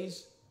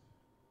praise,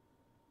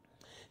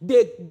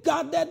 they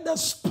gathered the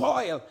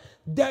spoil.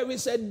 There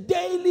is a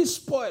daily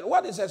spoil.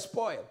 What is a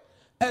spoil?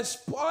 A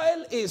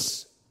spoil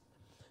is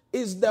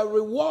the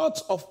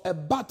rewards of a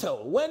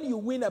battle. When you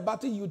win a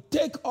battle, you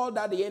take all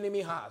that the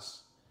enemy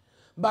has.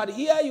 But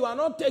here you are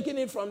not taking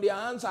it from their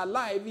hands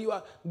alive.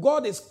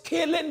 God is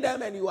killing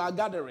them and you are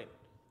gathering.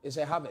 It's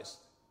a harvest.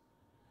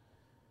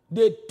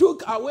 They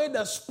took away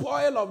the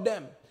spoil of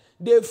them.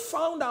 They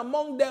found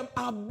among them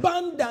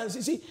abundance.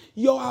 You see,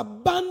 your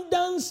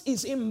abundance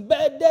is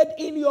embedded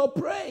in your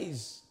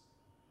praise.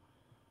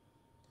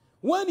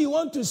 When you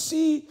want to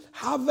see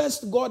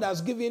harvest God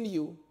has given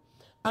you,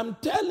 I'm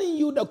telling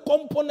you the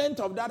component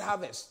of that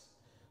harvest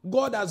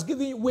God has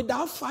given you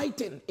without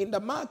fighting in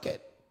the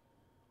market.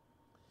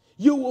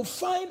 You will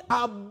find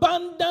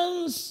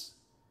abundance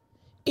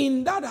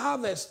in that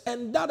harvest,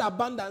 and that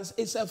abundance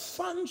is a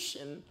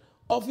function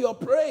of your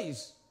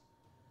praise.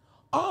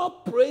 All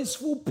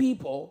praiseful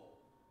people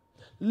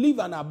live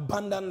an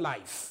abundant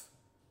life.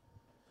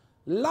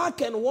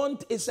 Lack and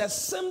want is a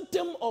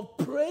symptom of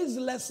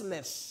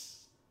praiselessness,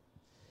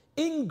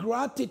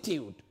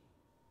 ingratitude,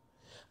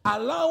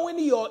 allowing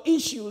your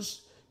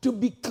issues to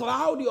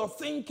becloud your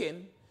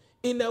thinking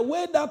in a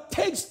way that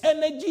takes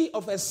energy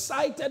of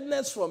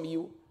excitedness from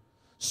you,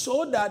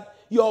 so that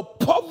your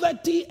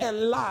poverty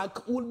and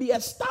lack will be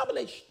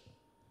established.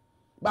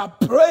 But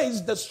praise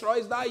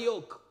destroys that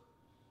yoke.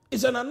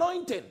 It's an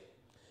anointing.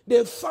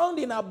 They found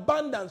in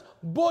abundance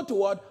both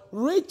what?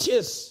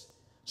 Riches.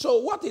 So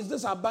what is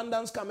this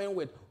abundance coming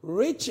with?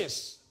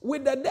 Riches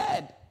with the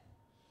dead.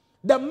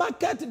 The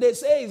market, they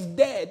say, is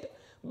dead,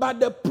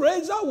 but the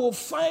praiser will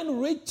find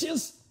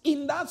riches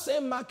in that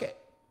same market.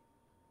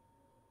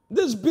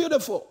 This is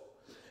beautiful.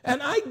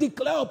 And I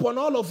declare upon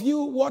all of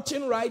you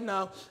watching right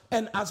now,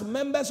 and as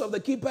members of the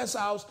Keeper's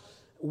House,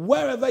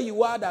 wherever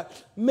you are,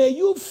 that may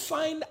you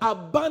find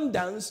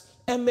abundance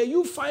and may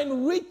you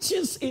find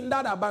riches in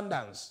that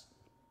abundance.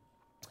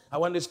 I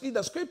want to see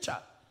the scripture.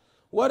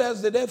 What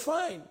else did they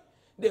find?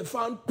 They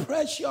found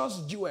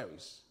precious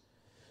jewelries.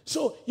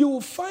 So you will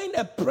find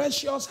a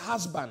precious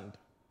husband,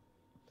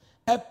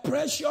 a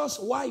precious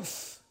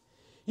wife.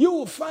 You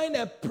will find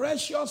a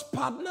precious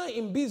partner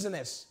in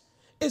business.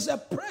 It's a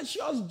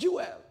precious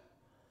jewel.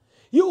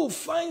 You will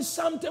find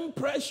something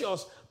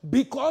precious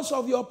because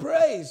of your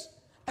praise.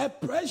 A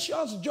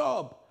precious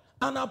job,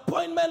 an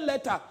appointment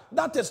letter.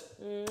 That is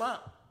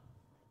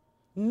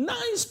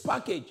nice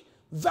package,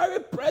 very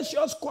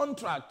precious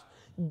contract,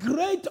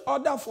 great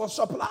order for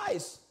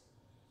supplies,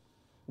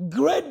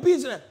 great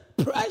business,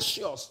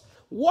 precious.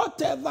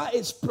 Whatever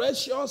is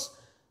precious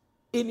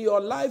in your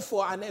life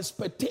for an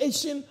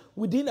expectation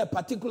within a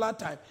particular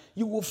time,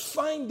 you will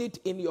find it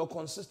in your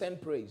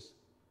consistent praise.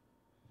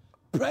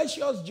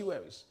 Precious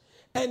jewelries.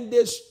 And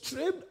they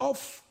stripped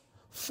off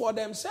for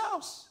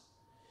themselves.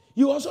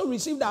 You also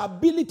receive the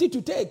ability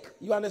to take.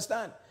 You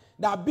understand?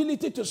 The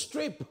ability to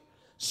strip.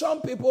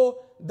 Some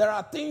people, there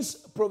are things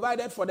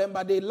provided for them,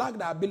 but they lack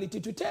the ability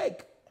to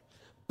take.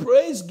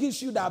 Praise gives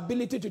you the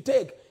ability to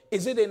take.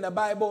 Is it in the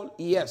Bible?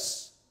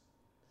 Yes.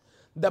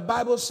 The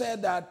Bible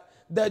said that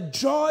the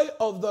joy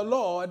of the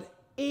Lord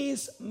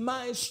is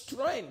my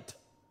strength.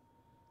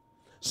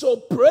 So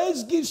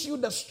praise gives you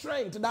the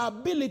strength, the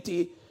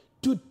ability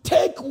to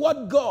take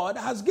what God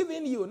has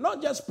given you.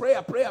 Not just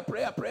prayer,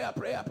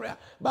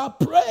 but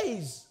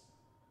praise.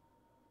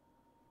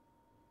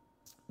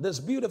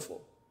 That's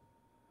beautiful.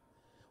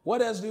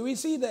 What else do we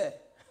see there?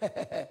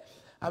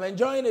 I'm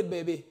enjoying it,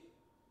 baby.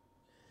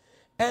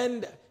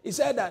 And he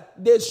said that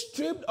they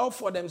stripped off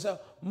for themselves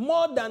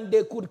more than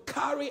they could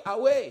carry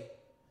away.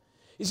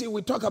 You see,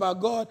 we talk about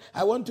God.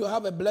 I want to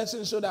have a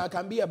blessing so that I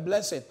can be a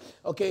blessing.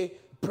 Okay,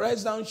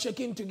 press down,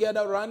 shaking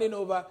together, running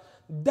over.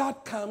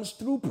 That comes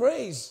through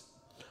praise.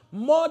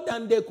 More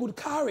than they could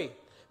carry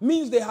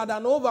means they had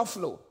an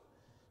overflow.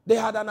 They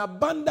had an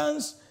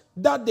abundance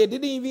that they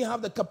didn't even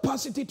have the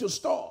capacity to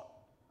store.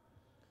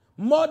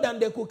 More than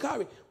they could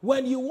carry.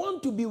 When you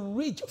want to be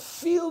rich,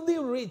 filthy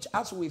rich,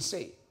 as we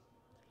say,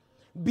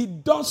 be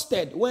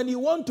dusted. When you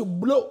want to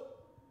blow,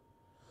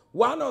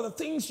 one of the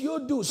things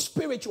you do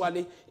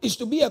spiritually is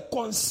to be a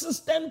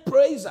consistent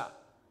praiser.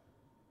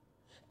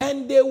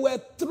 And they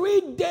were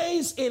 3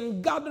 days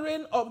in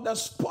gathering of the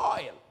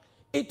spoil.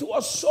 It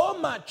was so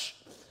much.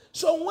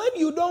 So when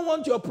you don't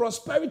want your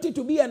prosperity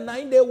to be a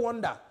 9-day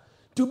wonder,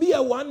 to be a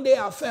 1-day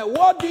affair,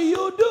 what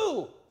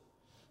do?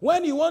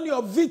 When you want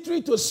your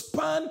victory to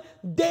span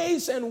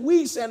days and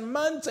weeks and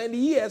months and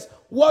years,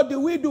 what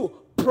do?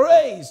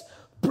 Praise.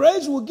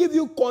 Praise will give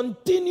you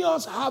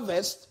continuous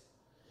harvest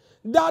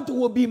that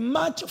will be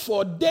much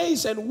for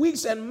days and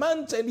weeks and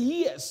months and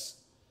years.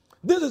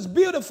 This is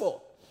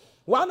beautiful.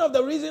 One of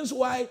the reasons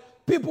why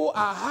people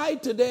are high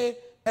today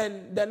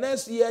and the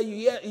next year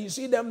you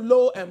see them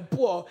low and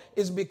poor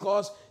is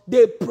because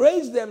they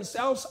praise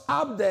themselves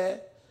up there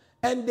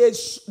and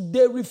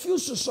they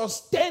refuse to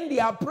sustain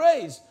their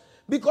praise.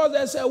 Because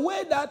there's a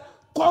way that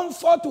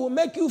comfort will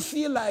make you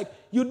feel like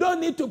you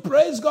don't need to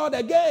praise God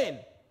again.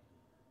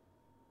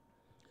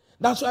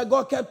 That's why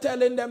God kept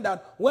telling them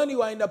that when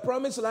you are in the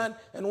promised land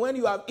and when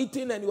you have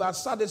eaten and you are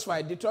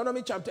satisfied,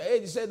 Deuteronomy chapter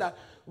 8, he said that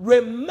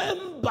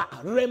remember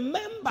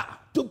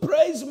to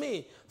praise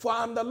me, for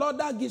I am the Lord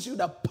that gives you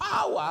the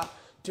power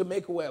to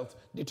make wealth.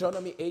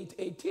 Deuteronomy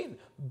 8:18.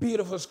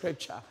 Beautiful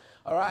scripture.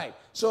 All right.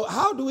 So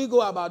how do we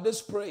go about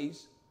this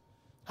praise?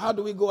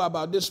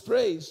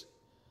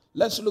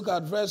 Let's look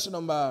at verse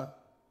number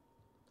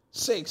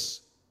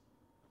 6.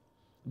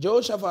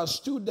 Jehoshaphat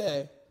stood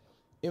there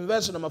in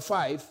verse number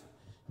 5.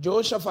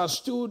 Jehoshaphat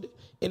stood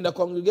in the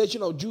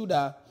congregation of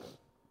Judah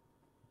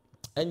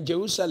and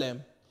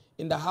Jerusalem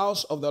in the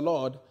house of the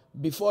Lord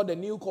before the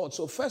new court.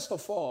 So first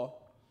of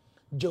all,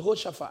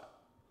 Jehoshaphat,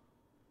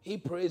 he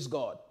praised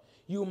God.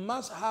 You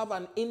must have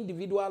an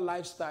individual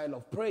lifestyle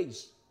of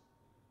praise.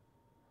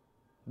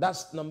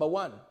 That's number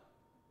one.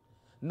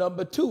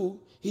 Number two,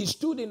 he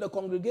stood in the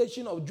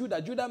congregation of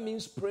Judah. Judah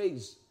means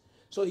praise.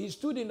 So he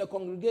stood in the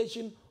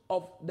congregation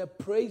of the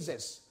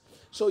praises.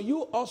 So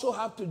you also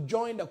have to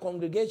join the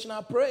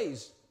congregational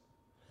praise.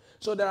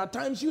 So there are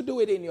times you do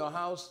it in your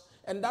house,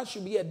 and that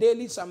should be a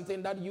daily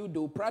something that you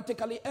do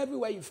practically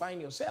everywhere you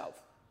find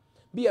yourself.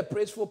 Be a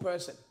praiseful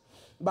person.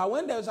 But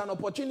when there's an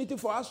opportunity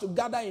for us to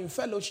gather in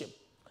fellowship,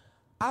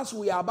 as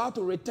we are about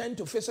to return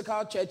to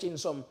physical church in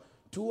some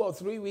 2 or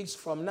 3 weeks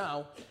from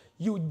now,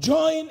 you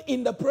join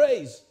in the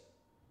praise.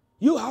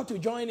 You have to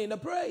join in the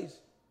praise.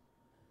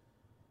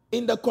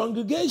 In the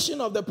congregation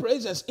of the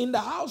praises, in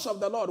the house of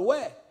the Lord.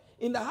 Where?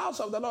 In the house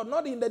of the Lord,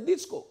 not in the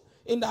disco.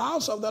 In the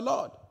house of the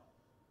Lord.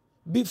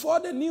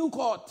 Before the new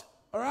court.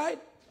 All right?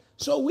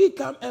 So we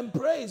come and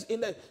praise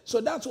in the.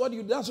 So that's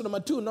number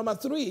 2. Number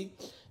 3.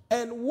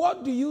 And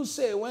what do you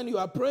say when you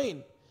are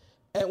praying?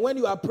 And when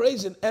you are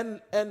praising,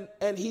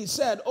 and he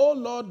said, O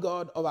Lord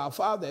God of our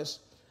fathers,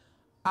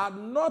 art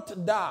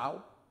not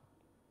thou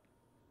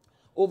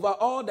over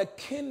all the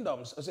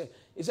kingdoms?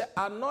 He said,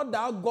 art not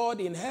thou God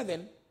in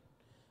heaven,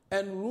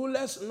 and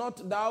rulest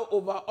not thou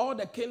over all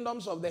the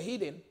kingdoms of the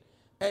heathen?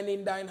 And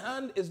in thine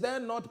hand is there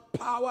not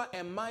power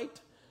and might,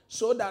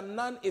 so that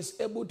none is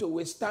able to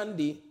withstand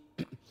thee?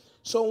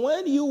 So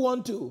when you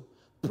want to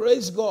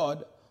praise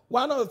God,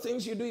 one of the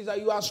things you do is that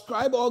you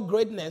ascribe all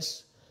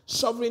greatness,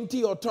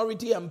 sovereignty,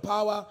 authority, and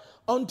power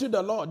unto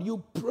the Lord.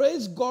 You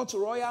praise God's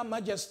royal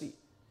majesty.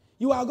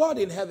 You are God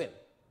in heaven.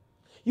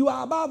 You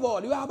are above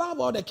all. You are above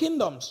all the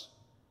kingdoms.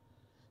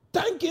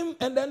 Thank him.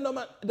 And then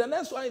the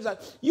next one is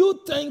that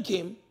you thank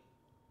him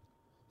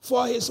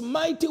for his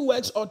mighty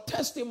works or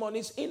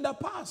testimonies in the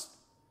past.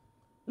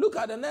 Look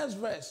at the next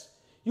verse.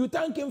 You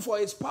thank him for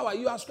his power.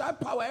 You ascribe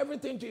power,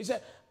 everything to you. Say,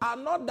 art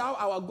not thou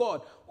our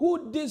God,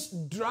 who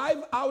didst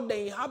drive out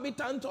the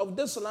inhabitants of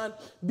this land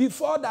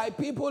before thy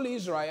people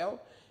Israel,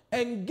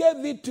 and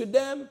gave it to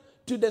them,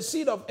 to the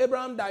seed of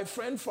Abraham, thy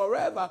friend,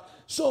 forever.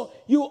 So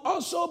you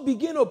also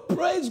begin to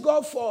praise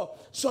God for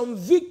some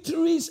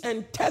victories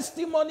and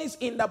testimonies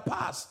in the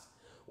past,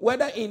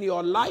 whether in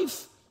your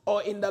life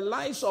or in the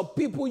lives of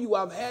people you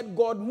have heard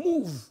God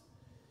move.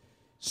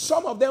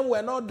 Some of them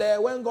were not there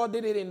when God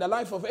did it in the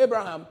life of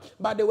Abraham,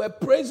 but they were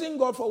praising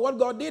God for what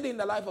God did in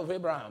the life of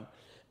Abraham.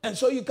 And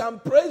so you can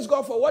praise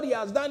God for what he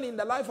has done in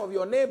the life of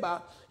your neighbor,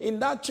 in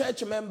that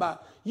church member,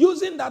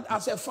 using that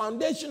as a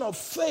foundation of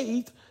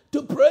faith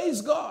to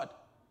praise God.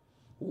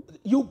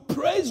 You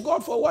praise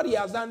God for what he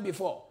has done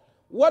before.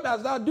 What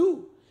does that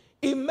do?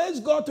 It makes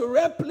God to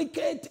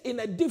replicate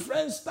in a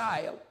different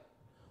style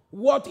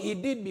what he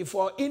did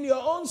before in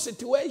your own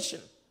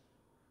situation.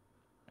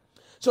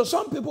 So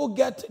some people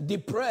get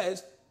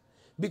depressed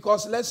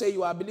because, let's say,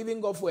 you are believing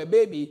God for a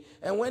baby,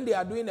 and when they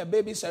are doing a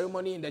baby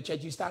ceremony in the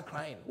church, you start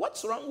crying.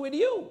 What's wrong with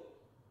you?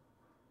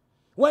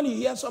 When you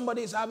hear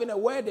somebody is having a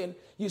wedding,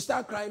 you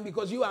start crying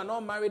because you are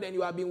not married and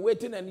you have been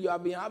waiting and you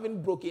have been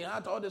having broken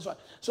heart, all this.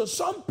 So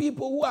some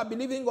people who are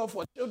believing God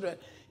for children,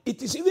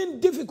 it is even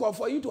difficult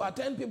for you to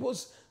attend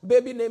people's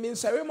baby naming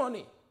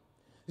ceremony.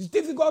 It's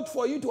difficult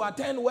for you to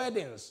attend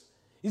weddings.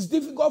 It's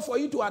difficult for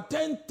you to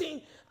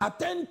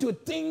attend to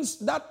things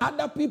that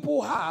other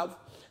people have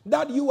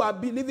that you are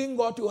believing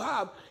God to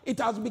have. It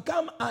has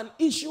become an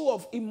issue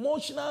of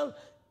emotional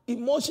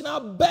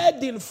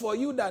burden for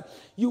you that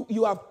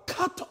you have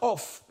cut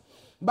off.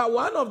 But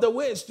one of the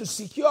ways to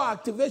secure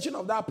activation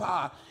of that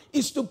power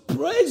is to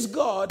praise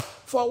God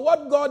for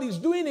what God is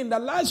doing in the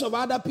lives of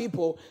other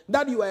people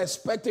that you are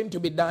expecting to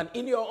be done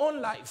in your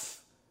own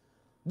life.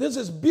 This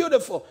is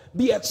beautiful.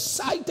 Be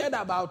excited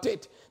about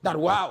it. That,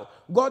 wow,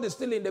 God is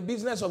still in the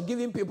business of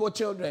giving people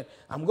children.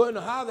 I'm going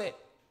to have it.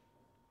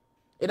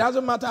 It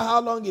doesn't matter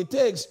how long it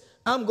takes.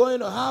 I'm going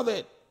to have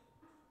it.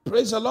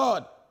 Praise the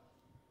Lord.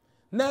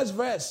 Next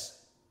verse.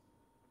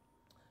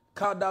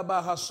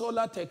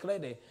 Kadabahasola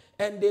tekrede.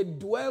 And they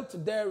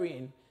dwelt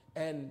therein.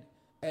 And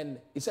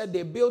he said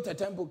they built a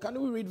temple.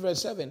 Can we read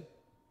verse 7?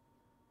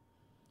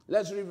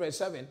 Let's read verse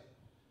 7.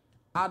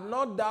 Art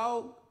not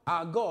thou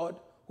our God,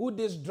 who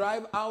didst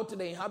drive out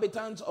the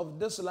inhabitants of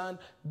this land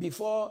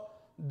before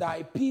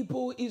thy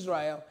people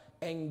Israel,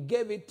 and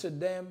gave it to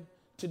them,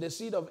 to the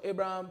seed of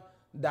Abraham,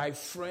 thy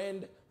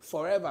friend,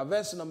 forever.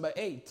 Verse number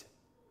 8.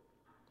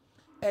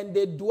 And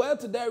they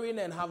dwelt therein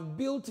and have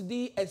built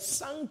thee a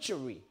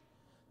sanctuary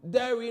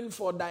therein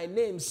for thy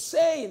name,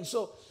 saying.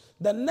 So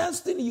the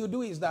next thing you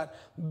do is that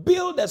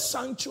build a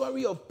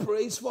sanctuary of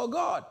praise for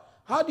God.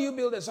 How do you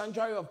build a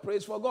sanctuary of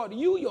praise for God?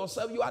 You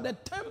yourself, you are the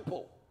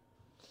temple.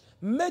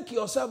 Make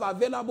yourself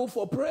available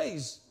for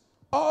praise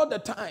all the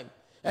time.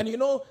 And you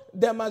know,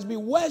 there must be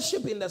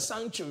worship in the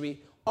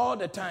sanctuary all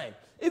the time.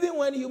 Even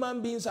when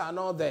human beings are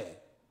not there.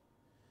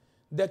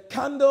 The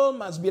candle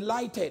must be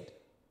lighted.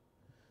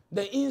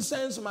 The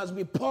incense must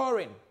be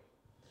pouring.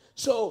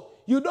 So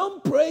you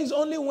don't praise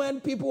only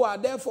when people are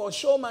there for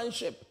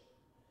showmanship.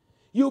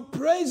 You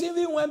praise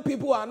even when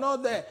people are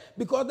not there,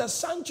 because the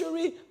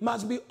sanctuary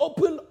must be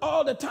open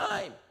all the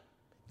time.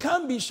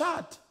 Can't be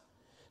shut.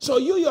 So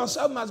you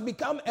yourself must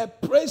become a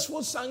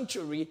praiseful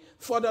sanctuary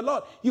for the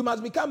Lord. You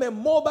must become a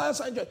mobile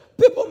sanctuary.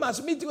 People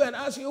must meet you and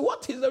ask you,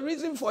 what is the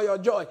reason for your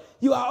joy?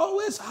 You are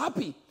always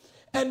happy.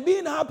 And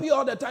being happy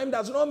all the time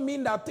does not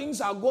mean that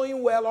things are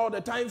going well all the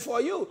time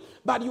for you.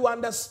 But you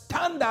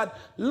understand that,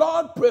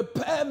 Lord,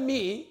 prepare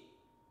me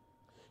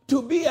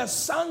to be a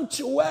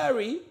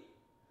sanctuary,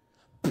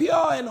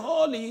 pure and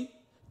holy,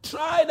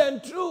 tried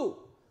and true.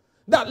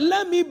 That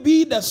let me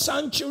be the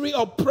sanctuary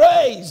of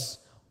praise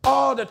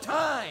all the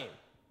time.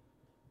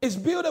 It's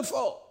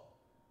beautiful.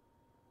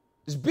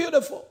 It's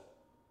beautiful.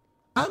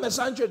 I'm a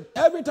sanctuary.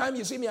 Every time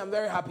you see me, I'm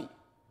very happy.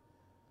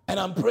 And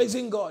I'm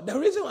praising God. The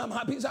reason I'm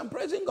happy is I'm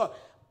praising God.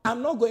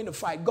 I'm not going to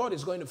fight. God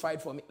is going to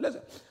fight for me.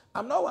 Listen,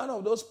 I'm not one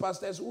of those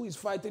pastors who is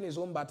fighting his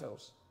own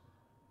battles.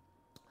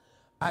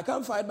 I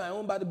can't fight my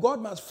own battle.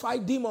 God must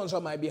fight demons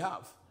on my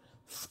behalf.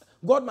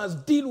 God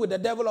must deal with the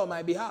devil on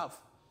my behalf.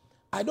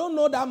 I don't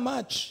know that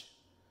much.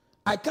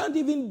 I can't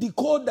even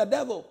decode the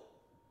devil.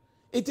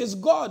 It is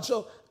God.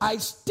 So I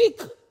stick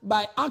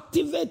by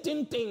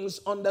activating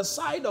things on the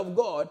side of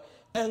God,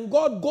 and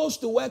God goes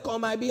to work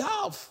on my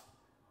behalf.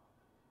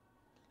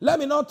 Let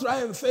me not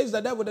try and face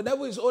the devil. The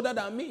devil is older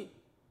than me.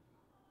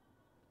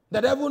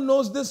 The devil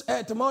knows this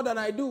earth more than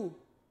I do.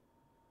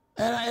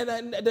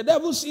 And the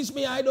devil sees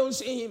me, I don't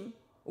see him.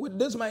 With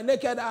this my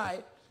naked eye.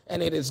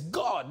 And it is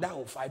God that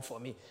will fight for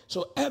me.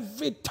 So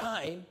every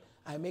time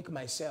I make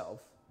myself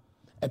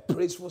a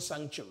praiseful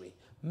sanctuary.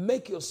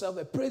 Make yourself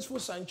a praiseful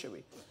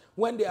sanctuary.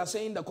 When they are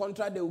saying the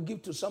contract, they will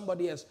give to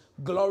somebody else.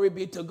 Glory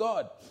be to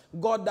God.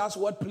 God does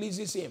what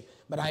pleases him.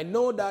 But I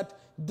know that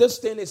this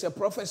thing is a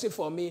prophecy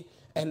for me.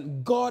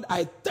 And God,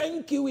 I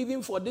thank you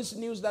even for this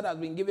news that has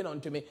been given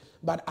unto me.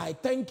 But I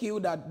thank you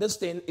that this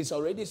thing is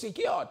already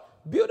secured.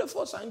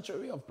 Beautiful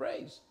sanctuary of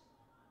praise.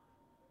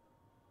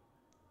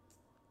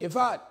 In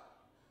fact,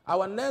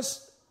 our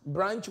next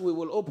branch we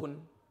will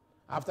open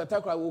after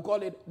Takra, we'll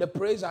call it the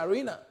Praise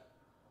Arena.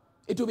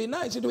 It will be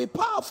nice. It will be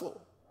powerful.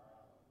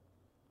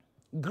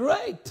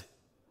 Great.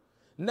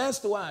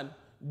 Next one,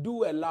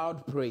 do a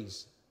loud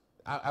praise.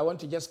 I want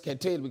to just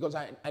curtail because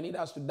I need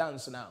us to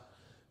dance now.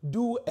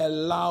 Do a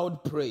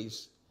loud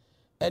praise.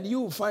 And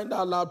you will find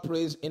our loud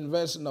praise in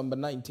verse number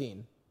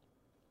 19.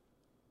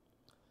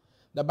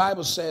 The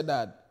Bible said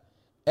that,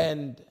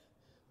 and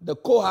the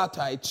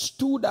Kohathites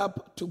stood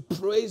up to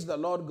praise the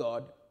Lord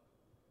God,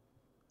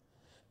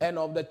 and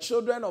of the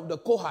children of the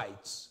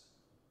Kohathites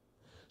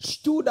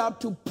stood up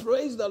to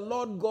praise the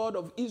Lord God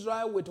of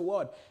Israel with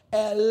what?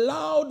 A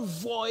loud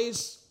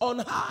voice on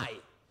high.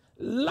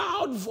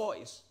 Loud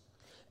voice.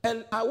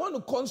 And I want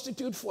to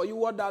constitute for you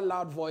what that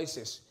loud voice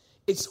is.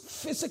 It's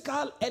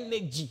physical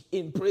energy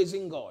in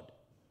praising God.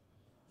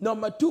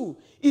 Number 2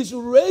 is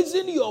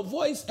raising your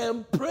voice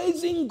and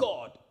praising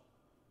God.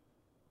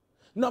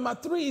 Number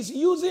 3 is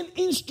using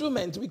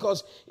instruments,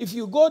 because if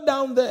you go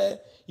down there,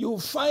 you'll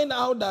find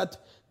out that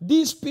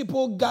these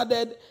people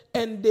gathered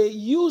and they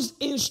used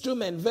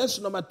instruments. Verse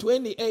number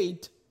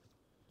 28.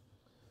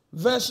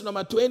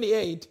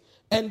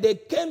 And they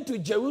came to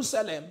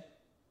Jerusalem.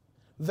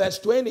 Verse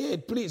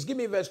 28. Please give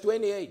me verse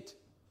 28.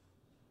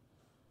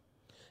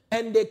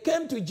 And they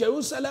came to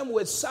Jerusalem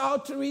with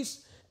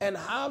psalteries and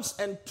harps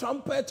and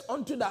trumpets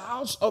unto the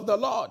house of the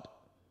Lord.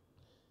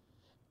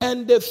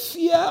 And the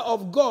fear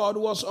of God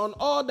was on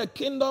all the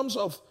kingdoms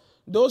of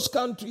those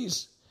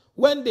countries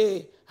when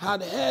they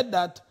had heard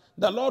that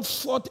the Lord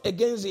fought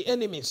against the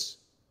enemies.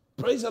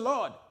 Praise the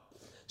Lord.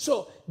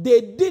 So they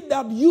did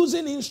that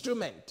using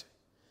instrument.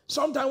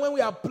 Sometimes when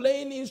we are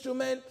playing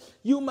instrument,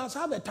 you must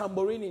have a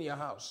tambourine in your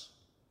house.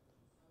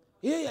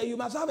 Yeah, you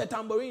must have a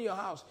tambourine in your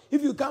house.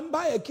 If you can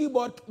buy a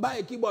keyboard,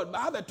 but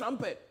have a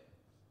trumpet,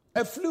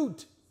 a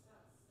flute,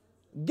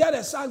 get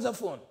a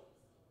saxophone,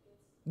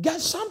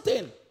 get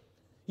something.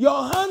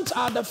 Your hands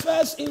are the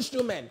first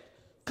instrument.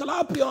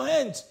 Clap your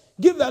hands.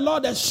 Give the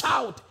Lord a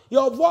shout.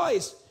 Your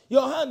voice,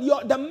 your hand,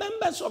 the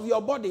members of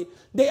your body,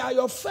 they are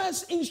your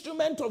first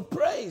instrument of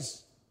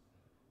praise.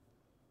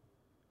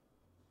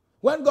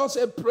 When God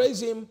said praise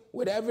him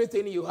with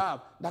everything you have,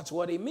 that's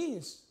what it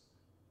means.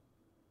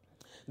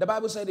 The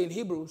Bible said in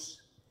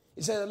Hebrews,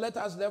 it says, let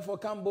us therefore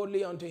come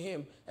boldly unto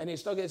him. And it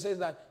says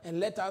that, and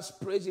let us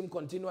praise him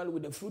continually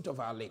with the fruit of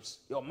our lips,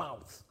 your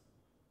mouth.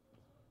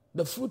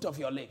 The fruit of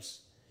your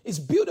lips. It's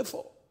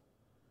beautiful.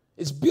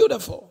 It's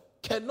beautiful.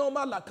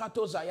 Kenoma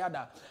lakato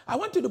zayada. I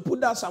want you to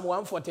put that Psalm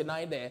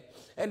 149 there,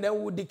 and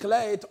then we'll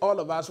declare it, all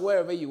of us,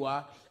 wherever you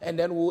are, and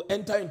then we'll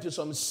enter into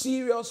some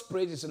serious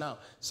praises now.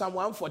 Psalm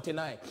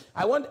 149.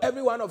 I want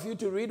every one of you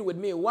to read with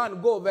me.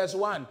 Verse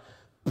 1.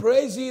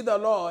 Praise ye the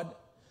Lord,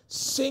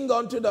 sing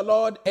unto the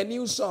Lord a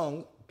new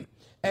song,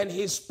 and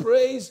his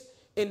praise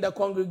in the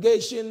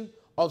congregation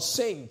of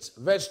saints.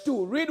 Verse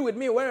 2. Read with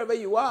me wherever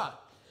you are.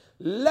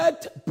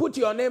 Put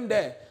your name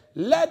there.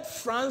 Let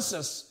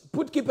Francis,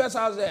 put Keeper's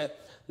House there.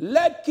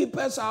 Let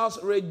Keeper's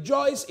House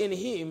rejoice in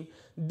him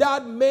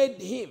that made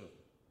him.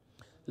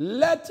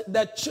 Let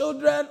the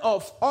children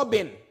of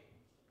Obin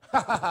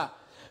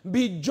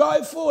be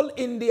joyful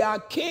in their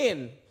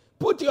king.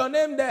 Put your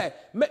name there.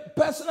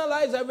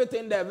 Personalize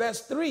everything there.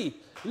 Verse 3.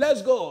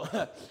 Let's go.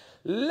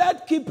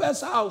 Let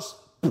Keeper's House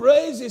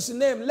praise his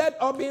name. Let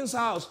Obin's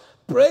house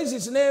praise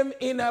his name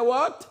in a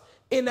what?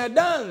 In a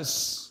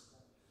dance.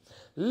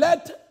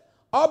 Let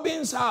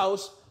Obin's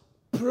house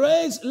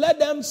praise, let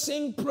them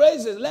sing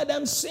praises. Let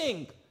them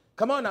sing.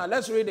 Come on now,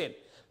 let's read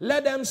it.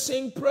 Let them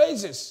sing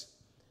praises.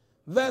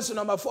 Verse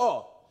number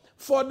 4.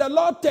 For the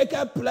Lord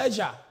taketh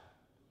pleasure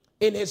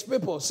in his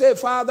people. Say,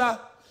 Father,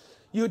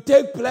 you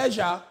take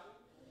pleasure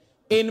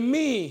in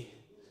me.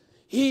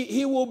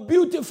 He will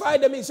beautify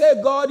them. He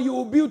said, God, you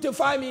will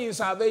beautify me in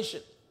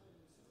salvation.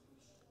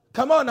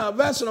 Come on now,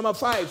 verse number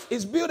 5.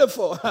 It's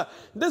beautiful.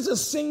 This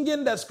is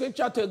singing the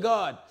scripture to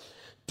God.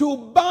 To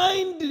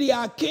bind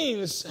their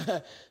kings.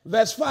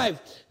 Verse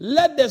 5.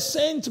 Let the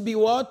saints be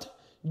what?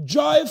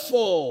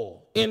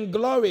 Joyful in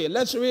glory.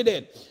 Let's read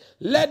it.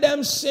 Let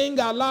them sing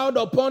aloud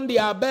upon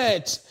their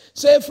beds.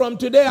 Say, from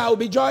today I will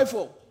be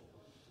joyful,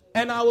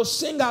 and I will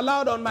sing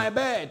aloud on my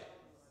bed.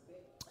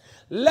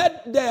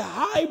 Let the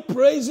high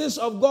praises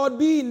of God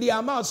be in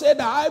their mouth. Say,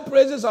 the high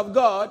praises of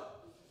God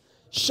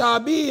shall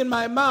be in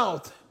my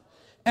mouth,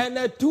 and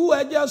a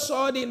two-edged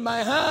sword in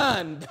my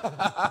hand.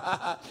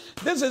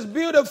 This is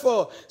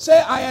beautiful. Say,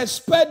 I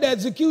expect the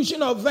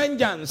execution of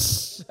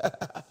vengeance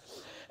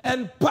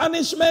and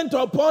punishment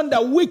upon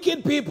the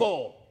wicked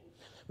people.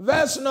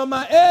 Verse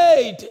number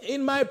 8,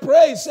 in my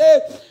praise, say,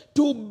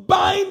 to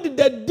bind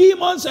the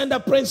demons and the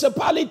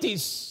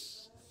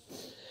principalities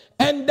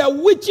and the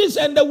witches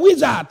and the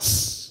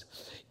wizards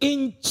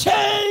in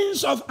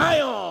chains of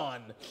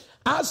iron.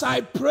 As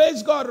I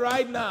praise God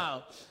right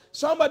now,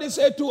 somebody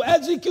say, to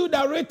execute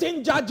the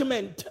written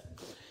judgment.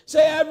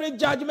 Say, every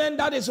judgment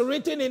that is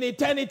written in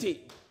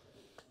eternity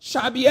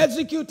shall be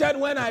executed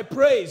when I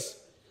praise.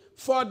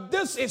 For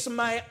this is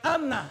my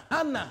honor.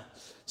 Honor.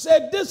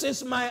 Say, this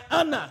is my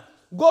honor.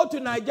 Go to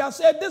Nigeria.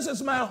 Say, this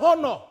is my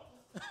honor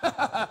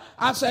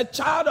as a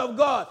child of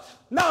God.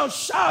 Now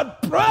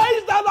shout,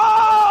 praise the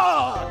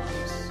Lord.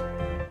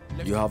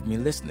 You have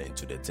been listening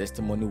to the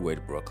Testimony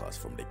Word broadcast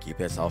from the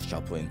Keeper's House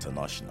Chapel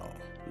International.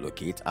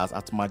 Locate us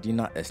at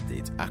Madina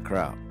Estate,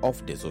 Accra,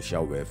 off the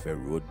Social Welfare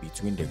Road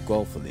between the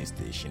Gulf Filling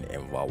Station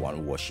and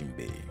Wawan Washing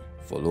Bay.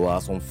 Follow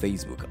us on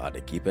Facebook at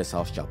the Keeper's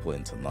House Chapel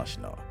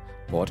International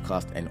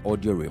podcast and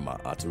audio rhema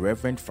at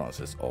Reverend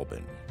Francis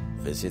Alban.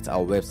 Visit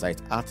our website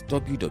at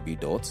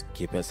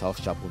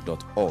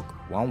www.keepershousechapel.org,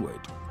 one word.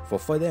 For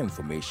further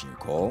information,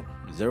 call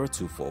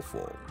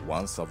 0244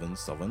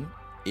 177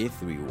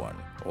 831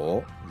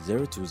 or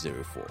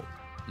 0204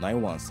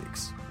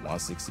 916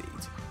 168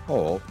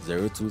 or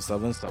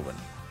 0277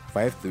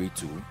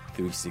 532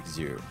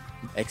 360.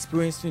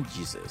 Experiencing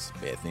Jesus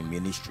Bethany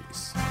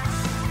Ministries.